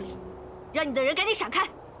困在这里！让你的人赶紧闪开！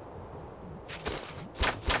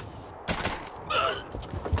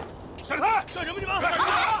闪开！干什么你们？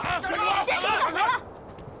别说想活了！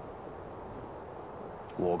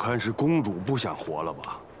我看是公主不想活了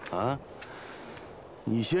吧？啊！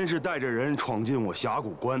你先是带着人闯进我峡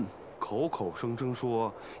谷关，口口声声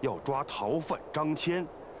说要抓逃犯张骞，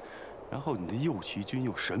然后你的右旗军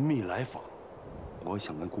又神秘来访。我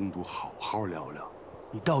想跟公主好好聊聊，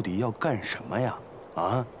你到底要干什么呀？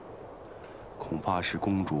啊！恐怕是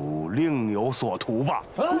公主另有所图吧？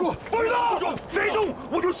公主，不知道！谁动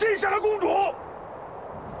我就先杀公主！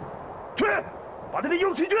去，把他的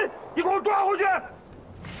右旗军一块抓回去！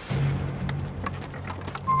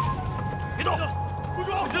别动！公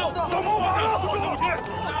主，等我了！公主，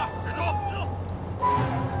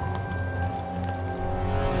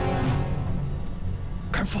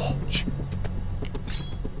甘父，去。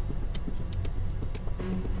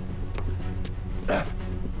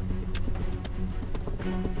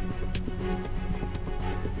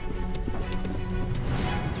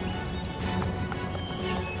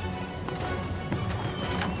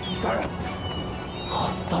大人，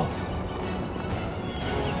好，到。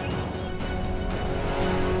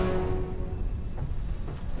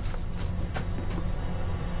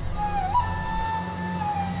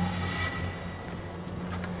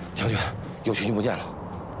将军，右旗军不见了。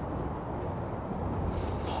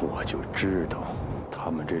我就知道，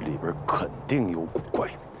他们这里边肯定有古怪。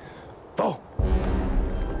走。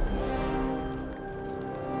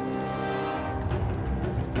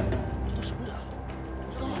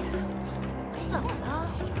怎么了？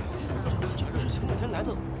这是前两天来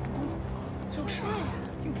的公主，就是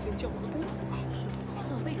又见将王的公主啊！你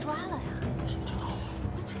怎么被抓了呀？谁知道啊？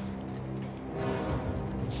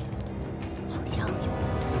好像右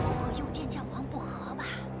国和右见将王不和吧？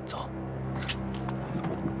走。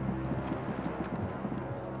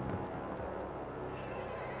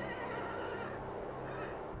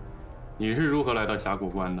你是如何来到峡谷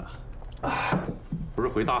关的？不是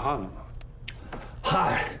回大汉了吗？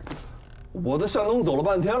嗨，我在向东走了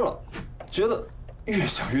半天了，觉得越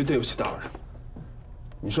想越对不起大人。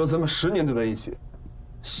你说咱们10年都在一起，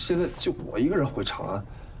现在就我一个人回长安，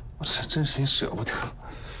我这真心舍不得。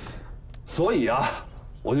所以啊，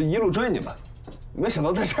我就一路追你们，没想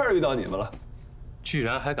到在这儿遇到你们了。居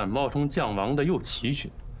然还敢冒充将王的右旗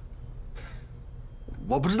军！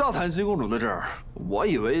我不知道檀溪公主在这儿，我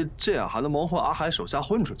以为这样还能蒙混阿海手下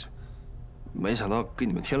混出去，没想到给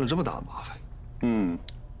你们添了这么大的麻烦。嗯。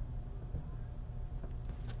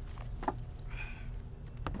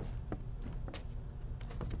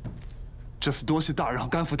这次多谢大人和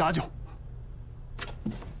甘父搭救。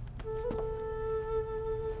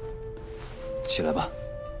起来吧。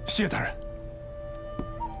谢大人。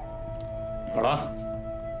二郎，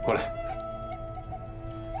过来。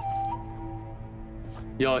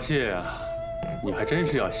要谢呀，你还真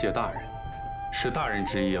是要谢大人，是大人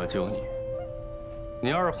之意要救你。你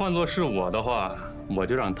要是换作是我的话，我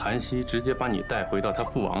就让檀溪直接把你带回到他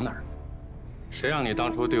父王那儿。谁让你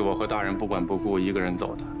当初对我和大人不管不顾，一个人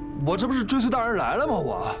走的？我这不是追随大人来了吗？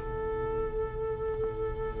我。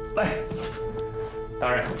来，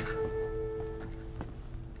大人。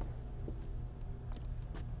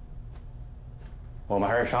我们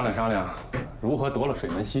还是商量商量，如何夺了水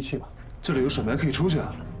门西去吧。这里有水门可以出去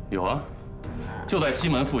啊？有啊，就在西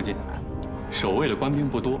门附近，守卫的官兵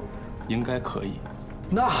不多，应该可以。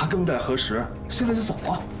那更待何时？现在就走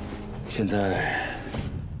啊！现在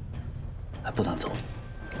还不能走。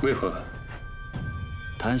为何？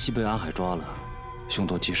谭熙被阿海抓了，凶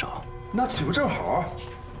多吉少。那岂不正好？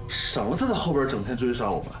省了他在后边整天追杀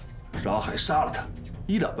我们，让阿海杀了他，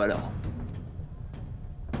一了百了。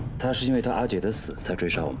他是因为他阿姐的死才追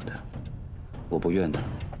杀我们的，我不怨他。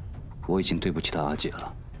我已经对不起他阿姐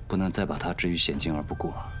了，不能再把他置于险境而不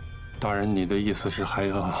顾。大人，你的意思是还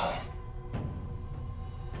要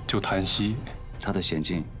救谭熙？他的险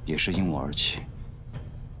境也是因我而起，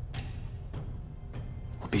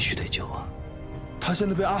我必须得救啊！他现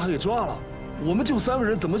在被阿海给抓了，我们就3个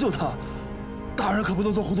人，怎么救他？大人可不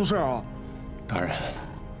能做糊涂事啊！大人，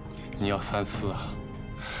你要三思啊！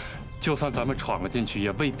就算咱们闯了进去，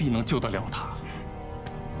也未必能救得了他。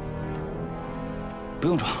不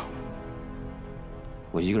用闯，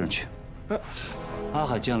我一个人去。阿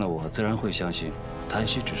海见了我，自然会相信谭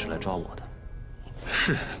熙只是来抓我的。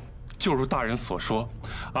是，就如大人所说，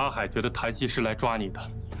阿海觉得谭熙是来抓你的，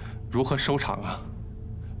如何收场啊？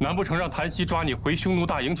难不成让谭熙抓你回匈奴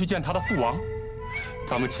大营去见他的父王？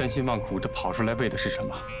咱们千辛万苦这跑出来为的是什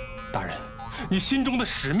么？大人，你心中的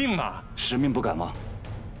使命啊！使命不敢忘，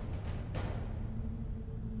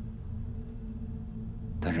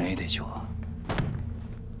但人也得救啊。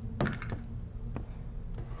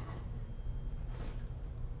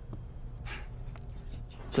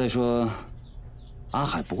再说，阿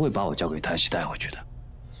海不会把我交给谭熙带回去的。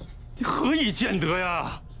你何以见得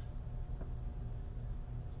呀？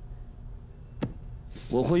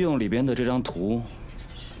我会用里边的这张图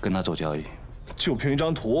跟他做交易。就凭一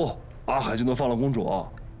张图，阿海就能放了公主？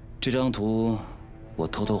这张图我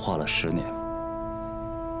偷偷画了10年，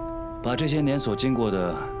把这些年所经过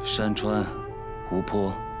的山川、湖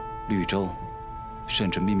泊、绿洲，甚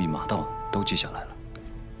至秘密马道都记下来了。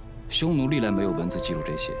匈奴历来没有文字记录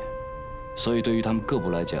这些，所以对于他们各部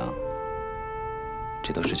来讲，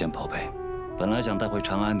这都是件宝贝。本来想带回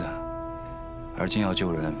长安的，而今要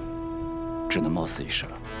救人，只能冒死一试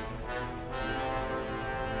了。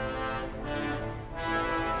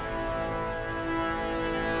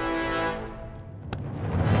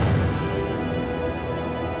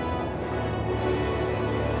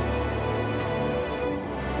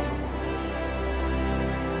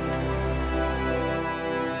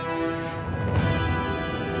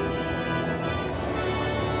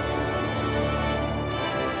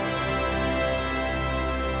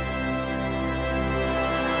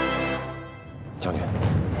将军，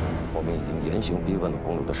我们已经严刑逼问了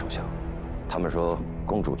公主的手下，他们说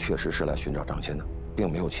公主确实是来寻找张骞的，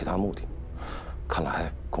并没有其他目的。看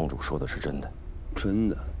来公主说的是真的。真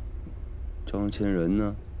的？张骞人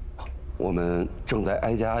呢？我们正在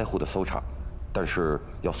挨家挨户的搜查，但是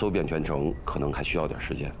要搜遍全城，可能还需要点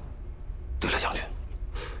时间。对了，将军，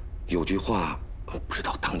有句话不知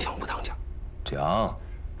道当讲不当讲。讲。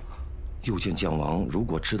右见将王如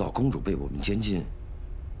果知道公主被我们监禁，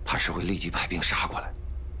怕是会立即派兵杀过来，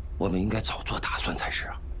我们应该早做打算才是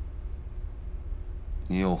啊。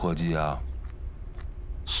你有何计啊？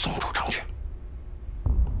送出张骞，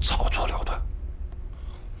早做了断。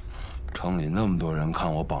城里那么多人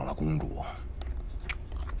看我绑了公主，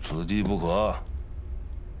此计不可。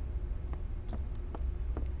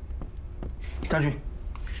将军，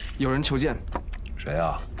有人求见。谁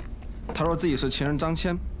啊？他说自己是情人张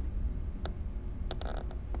骞。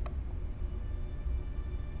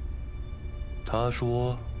他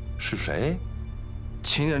说是谁？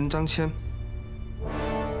情人张骞。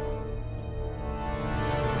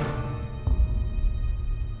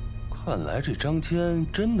看来这张骞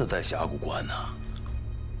真的在峡谷关呢。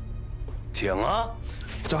请啊！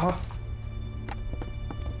走好。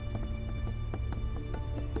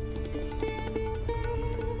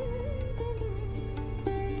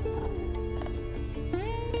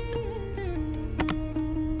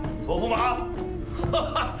伯父马，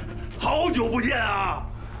哈哈，好久不见啊！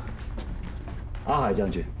阿海将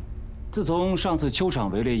军，自从上次丘场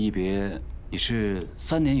围猎一别，已是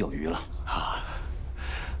3年有余了。啊，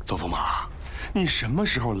左驸马，你什么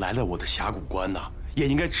时候来了我的峡谷关呢？也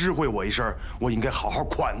应该知会我一声，我应该好好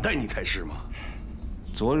款待你才是嘛。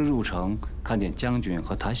昨日入城，看见将军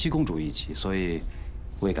和檀溪公主一起，所以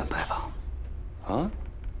未敢拜访。啊？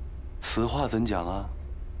此话怎讲啊？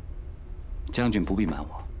将军不必瞒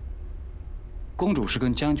我，公主是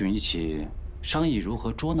跟将军一起商议如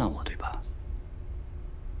何捉拿我，对吧？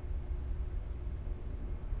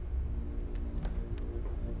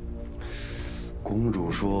公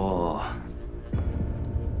主说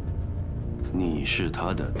你是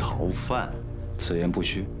她的逃犯。此言不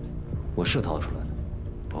虚，我是逃出来的。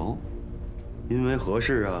哦，因为何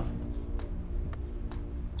事啊？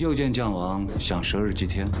右见将王想蛇日祭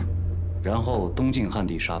天，然后东进汉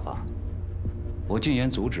地杀伐。我进言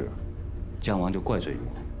阻止，将王就怪罪于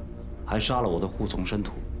我，还杀了我的护从申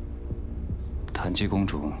屠。坦姬公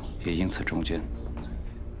主也因此中间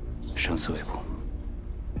生死未卜。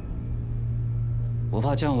我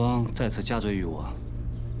怕将王再次加罪于我，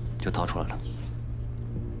就逃出来了。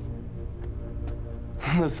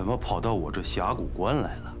那怎么跑到我这峡谷关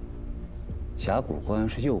来了？峡谷关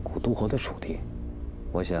是右谷都侯的属地，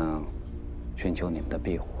我想寻求你们的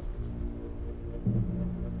庇护。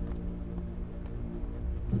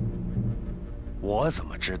我怎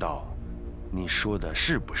么知道你说的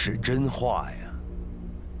是不是真话呀？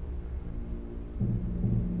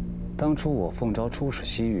当初我奉诏出使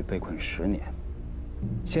西域，被困10年，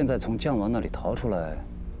现在从将王那里逃出来，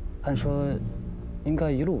按说应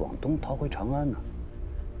该一路往东逃回长安呢，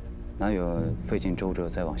哪有费尽周折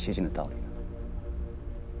再往西进的道理呢？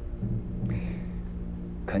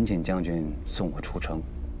恳请将军送我出城，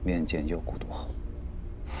面见右谷都侯。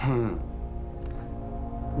哼，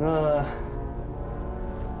那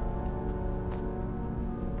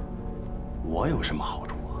我有什么好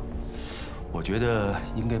处啊？我觉得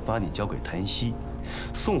应该把你交给檀溪，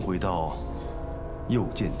送回到右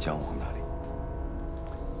见将王那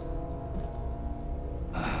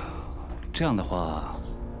里。这样的话，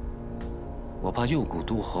我怕右谷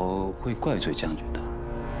都侯会怪罪将军的。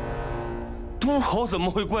都侯怎么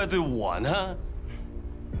会怪罪我呢？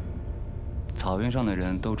草原上的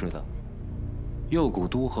人都知道，右谷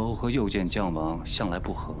都侯和右见将王向来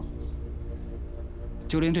不和，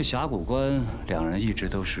就连这峡谷关，两人一直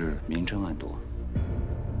都是明争暗夺。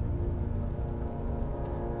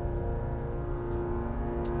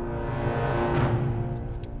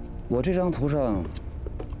我这张图上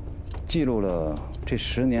记录了这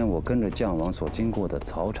10年我跟着将王所经过的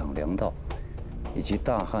草场粮道，以及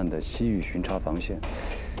大汉的西域巡查防线。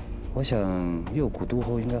我想右谷都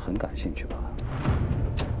侯应该很感兴趣吧。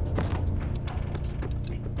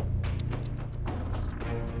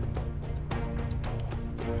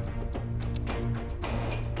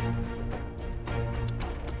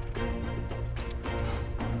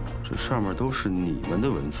这上面都是你们的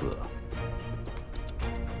文字，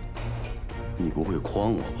你不会诓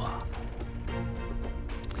我吧？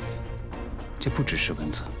这不只是文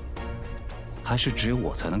字，还是只有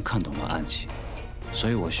我才能看懂的暗记，所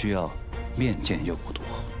以我需要面见右谷都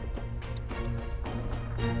侯。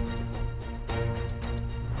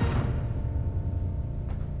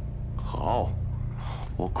好，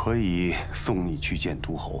我可以送你去见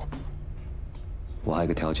都侯。我还有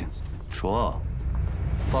个条件。说。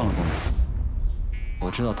放了公主，我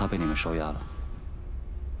知道她被你们收押了。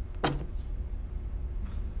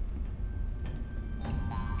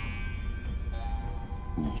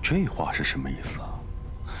你这话是什么意思啊？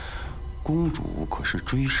公主可是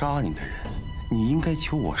追杀你的人，你应该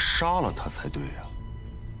求我杀了她才对呀。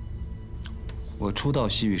我初到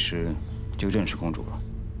西域时就认识公主了，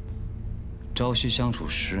朝夕相处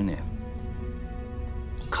10年，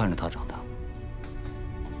看着她长大，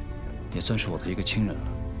也算是我的一个亲人了。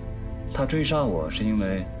他追杀我是因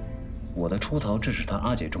为我的出逃致使他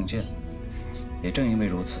阿姐中箭，也正因为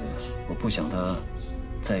如此，我不想他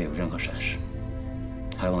再有任何闪失，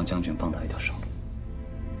还望将军放他一条生路。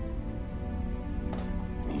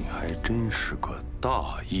你还真是个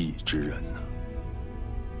大义之人呢。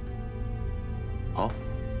好，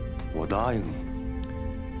我答应你。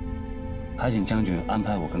还请将军安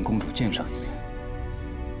排我跟公主见上一面。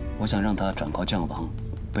我想让她转告将王，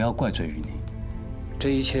不要怪罪于你。这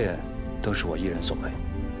一切都是我一人所为，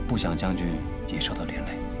不想将军也受到连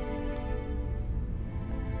累。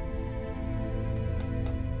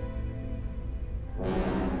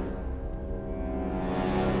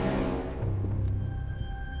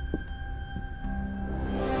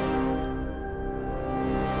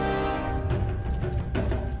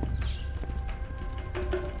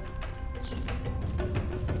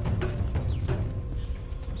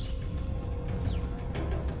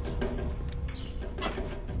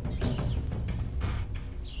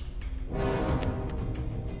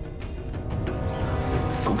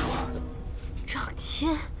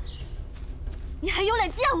你还有脸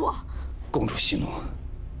见我？公主息怒，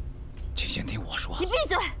请先听我说。你闭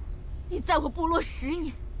嘴！你在我部落10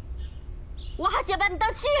年，我阿姐把你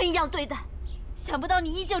当亲人一样对待，想不到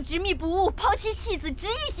你依旧执迷不悟，抛妻弃子，执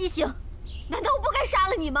意西行。难道我不该杀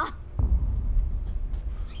了你吗？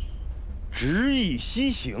执意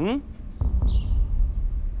西行。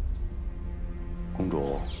公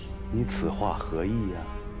主，你此话何意呀？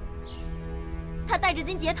他带着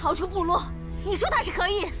金杰逃出部落，你说他是何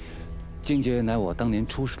意？金杰乃我当年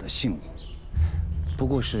出使的信物，不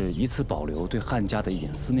过是以此保留对汉家的一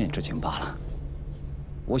点思念之情罢了。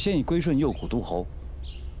我现已归顺右谷都侯，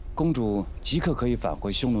公主即刻可以返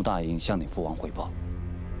回匈奴大营向你父王汇报。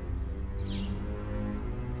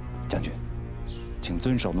将军，请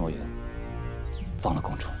遵守诺言，放了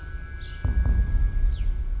公主。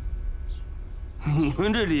你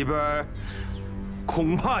们这里边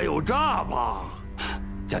恐怕有诈吧？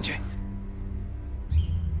将军，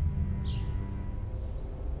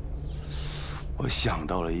我想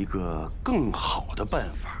到了一个更好的办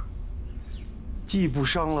法，既不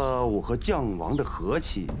伤了我和将王的和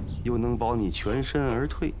气，又能保你全身而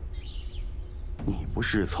退。你不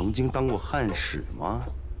是曾经当过汉使吗？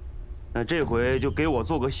那这回就给我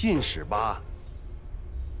做个信使吧。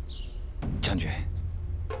将军，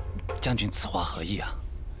将军此话何意啊？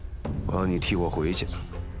我要你替我回去，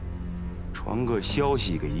传个消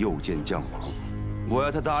息给右健将王，我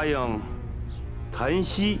要他答应檀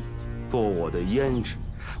溪做我的胭脂，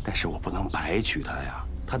但是我不能白娶她呀，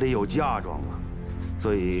她得有嫁妆啊，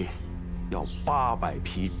所以要800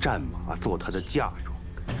匹战马做她的嫁妆。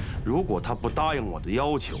如果她不答应我的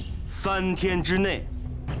要求，3天之内，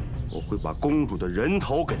我会把公主的人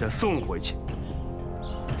头给她送回去。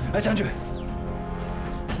哎，将军，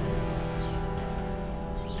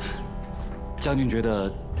将军觉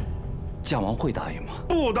得将王会答应吗？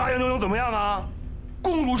不答应又能怎么样啊？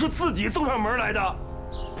公主是自己送上门来的。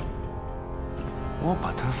我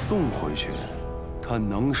把她送回去，她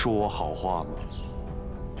能说我好话吗？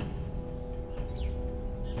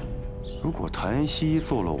如果檀溪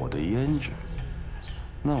做了我的胭脂，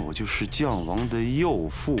那我就是将王的右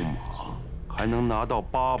驸马，还能拿到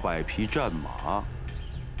800匹战马，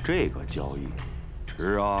这个交易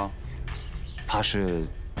值啊！怕是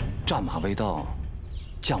战马未到，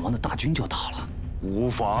将王的大军就到了。无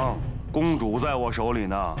妨，公主在我手里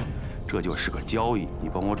呢，这就是个交易，你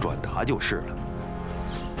帮我转达就是了。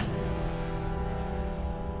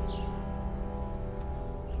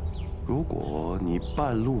如果你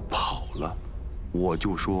半路跑了，我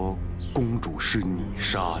就说公主是你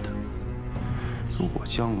杀的；如果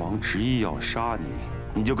姜王执意要杀你，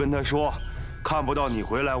你就跟他说，看不到你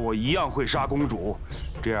回来，我一样会杀公主，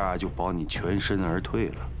这样就保你全身而退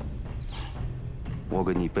了。我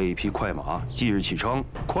给你备一匹快马，即日启程，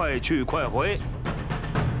快去快回。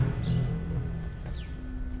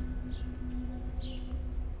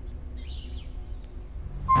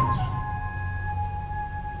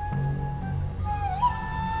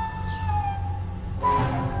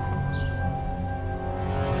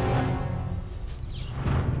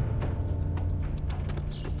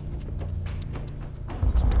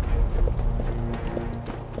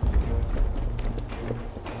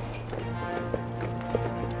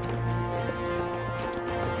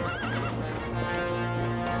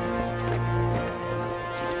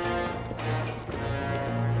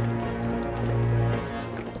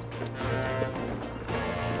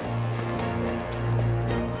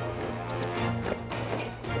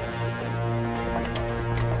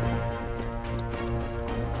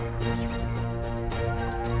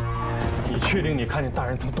确定你看见大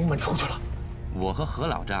人从东门出去了？我和何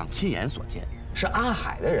老丈亲眼所见，是阿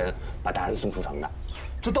海的人把大人送出城的。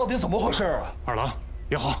这到底怎么回事啊？二郎，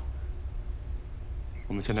别慌，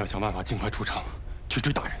我们现在要想办法尽快出城，去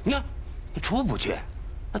追大人。你看，你出不去，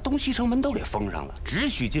那东西城门都给封上了，只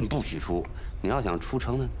许进不许出。你要想出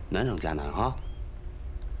城呢，难上加难啊。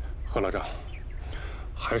何老丈，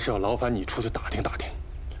还是要劳烦你出去打听打听，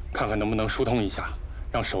看看能不能疏通一下，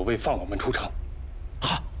让守卫放我们出城。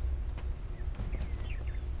好。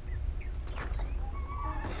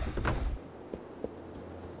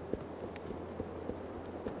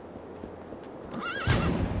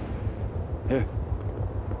哎。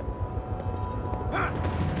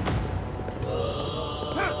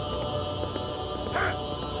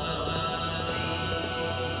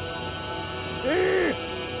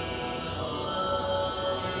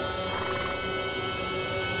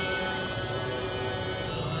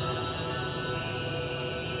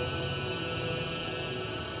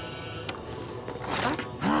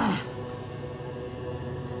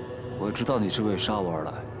我知道你是为杀我而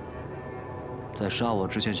来，在杀我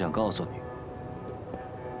之前想告诉你，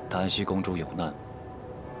檀溪公主有难。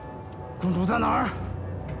公主在哪儿？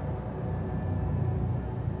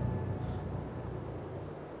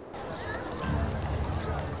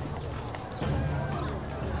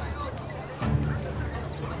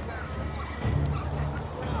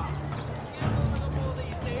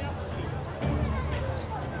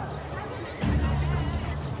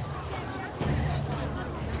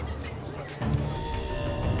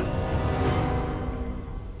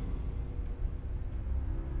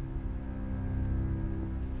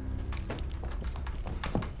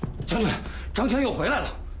张骞又回来了。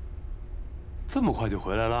这么快就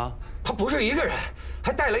回来了？他不是一个人，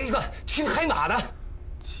还带了一个骑黑马的。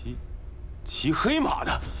骑黑马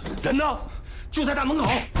的人呢？就在大门口。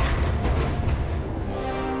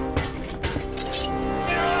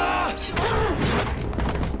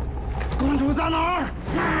公主在哪儿？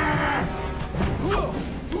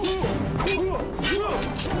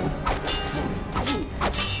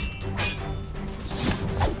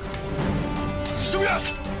兄弟！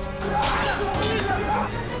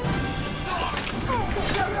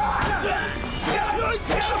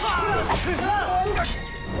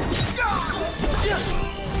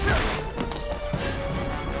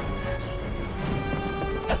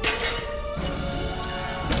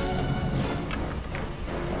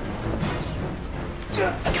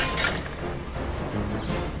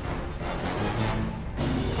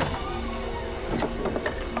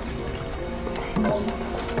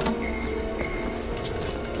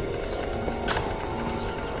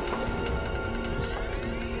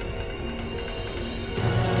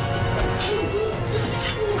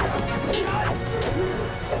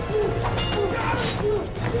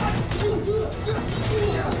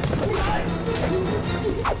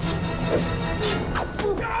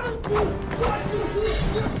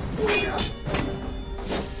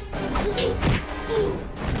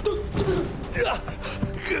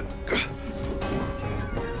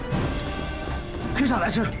 黑煞来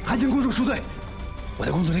迟，还请公主赎罪。我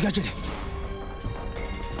带公主离开这里。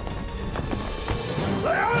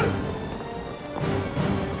来人！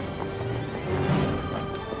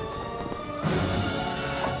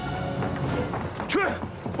去，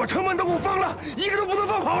把城门都给我封了，一个都不能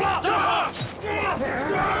放跑了。救命啊！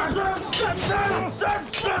杀人啊！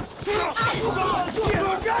快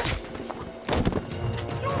追！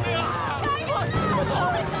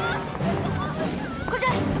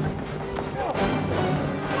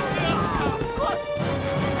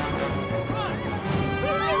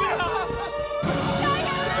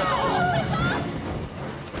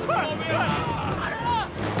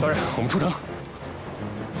 大人，我们出城。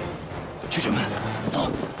去水门，走。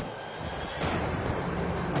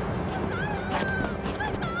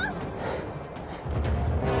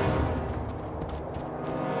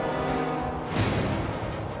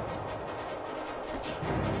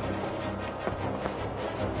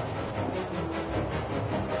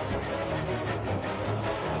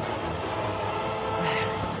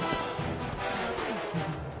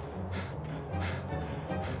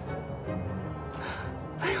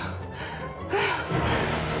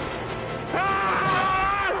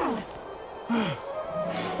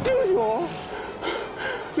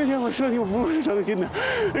那天我设定不是诚心的，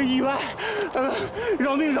意外，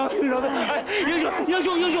饶命！哎，英雄，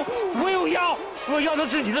我要的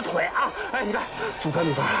是你的腿啊！哎，你看，祖传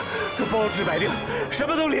秘法，这包治百病，什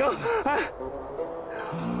么都灵。哎，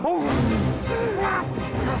哦，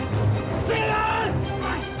这个人。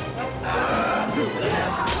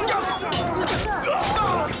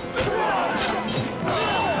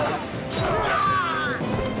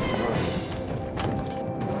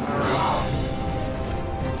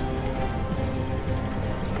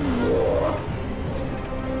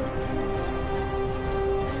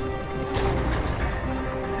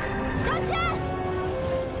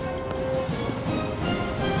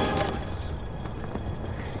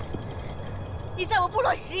 你在我部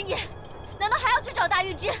落10年，难道还要去找大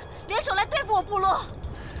玉之联手来对付我部落？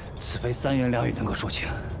此非3言2语能够说清，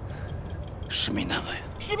使命难违。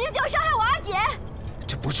使命就要伤害我阿姐，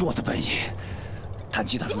这不是我的本意。谭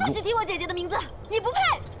吉他你不许提我姐姐的名字，你不配！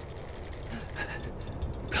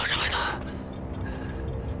不要伤害她。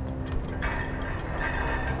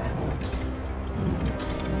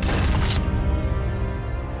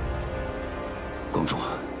公主，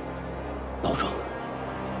保重。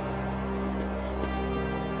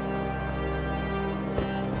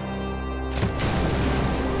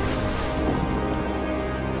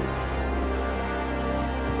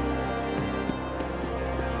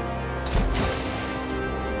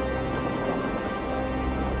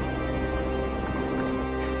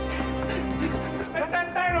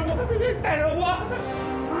 带着我！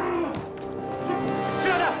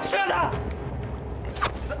射他！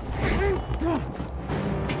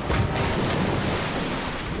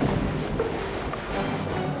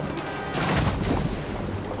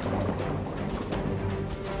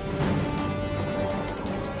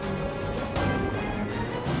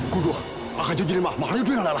公主，阿海救济人马马上就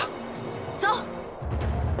追上来了。走。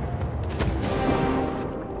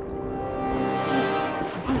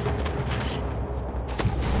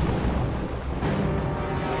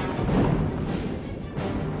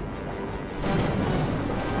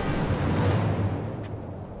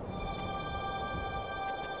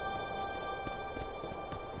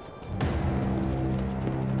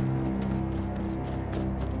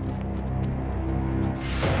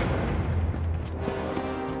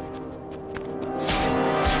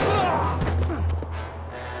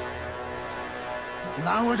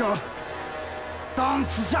难为者当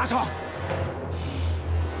此下场。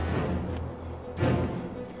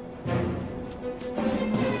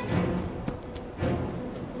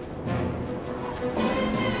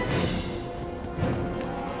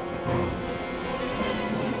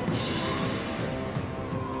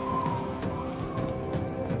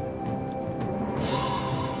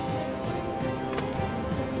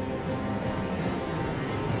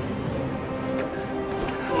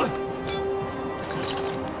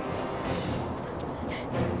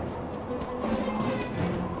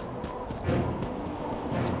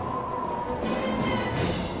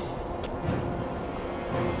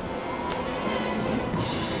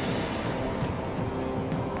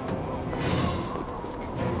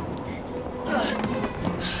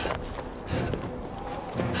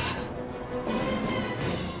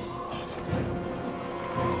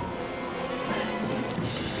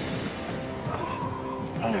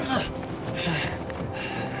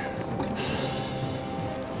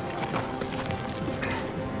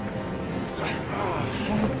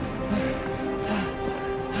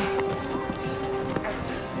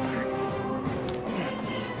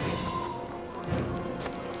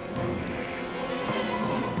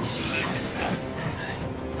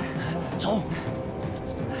走。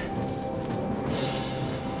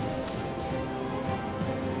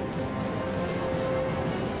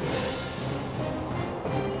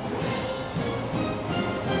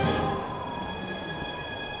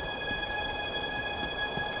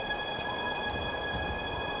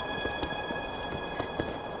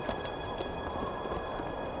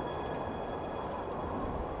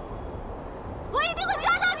我一定会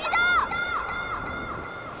抓到你的。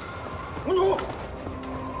公主，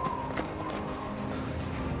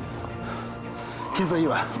天色已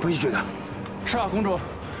晚，不宜追赶。是啊，公主，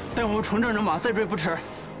但我们纯正人马再追不迟。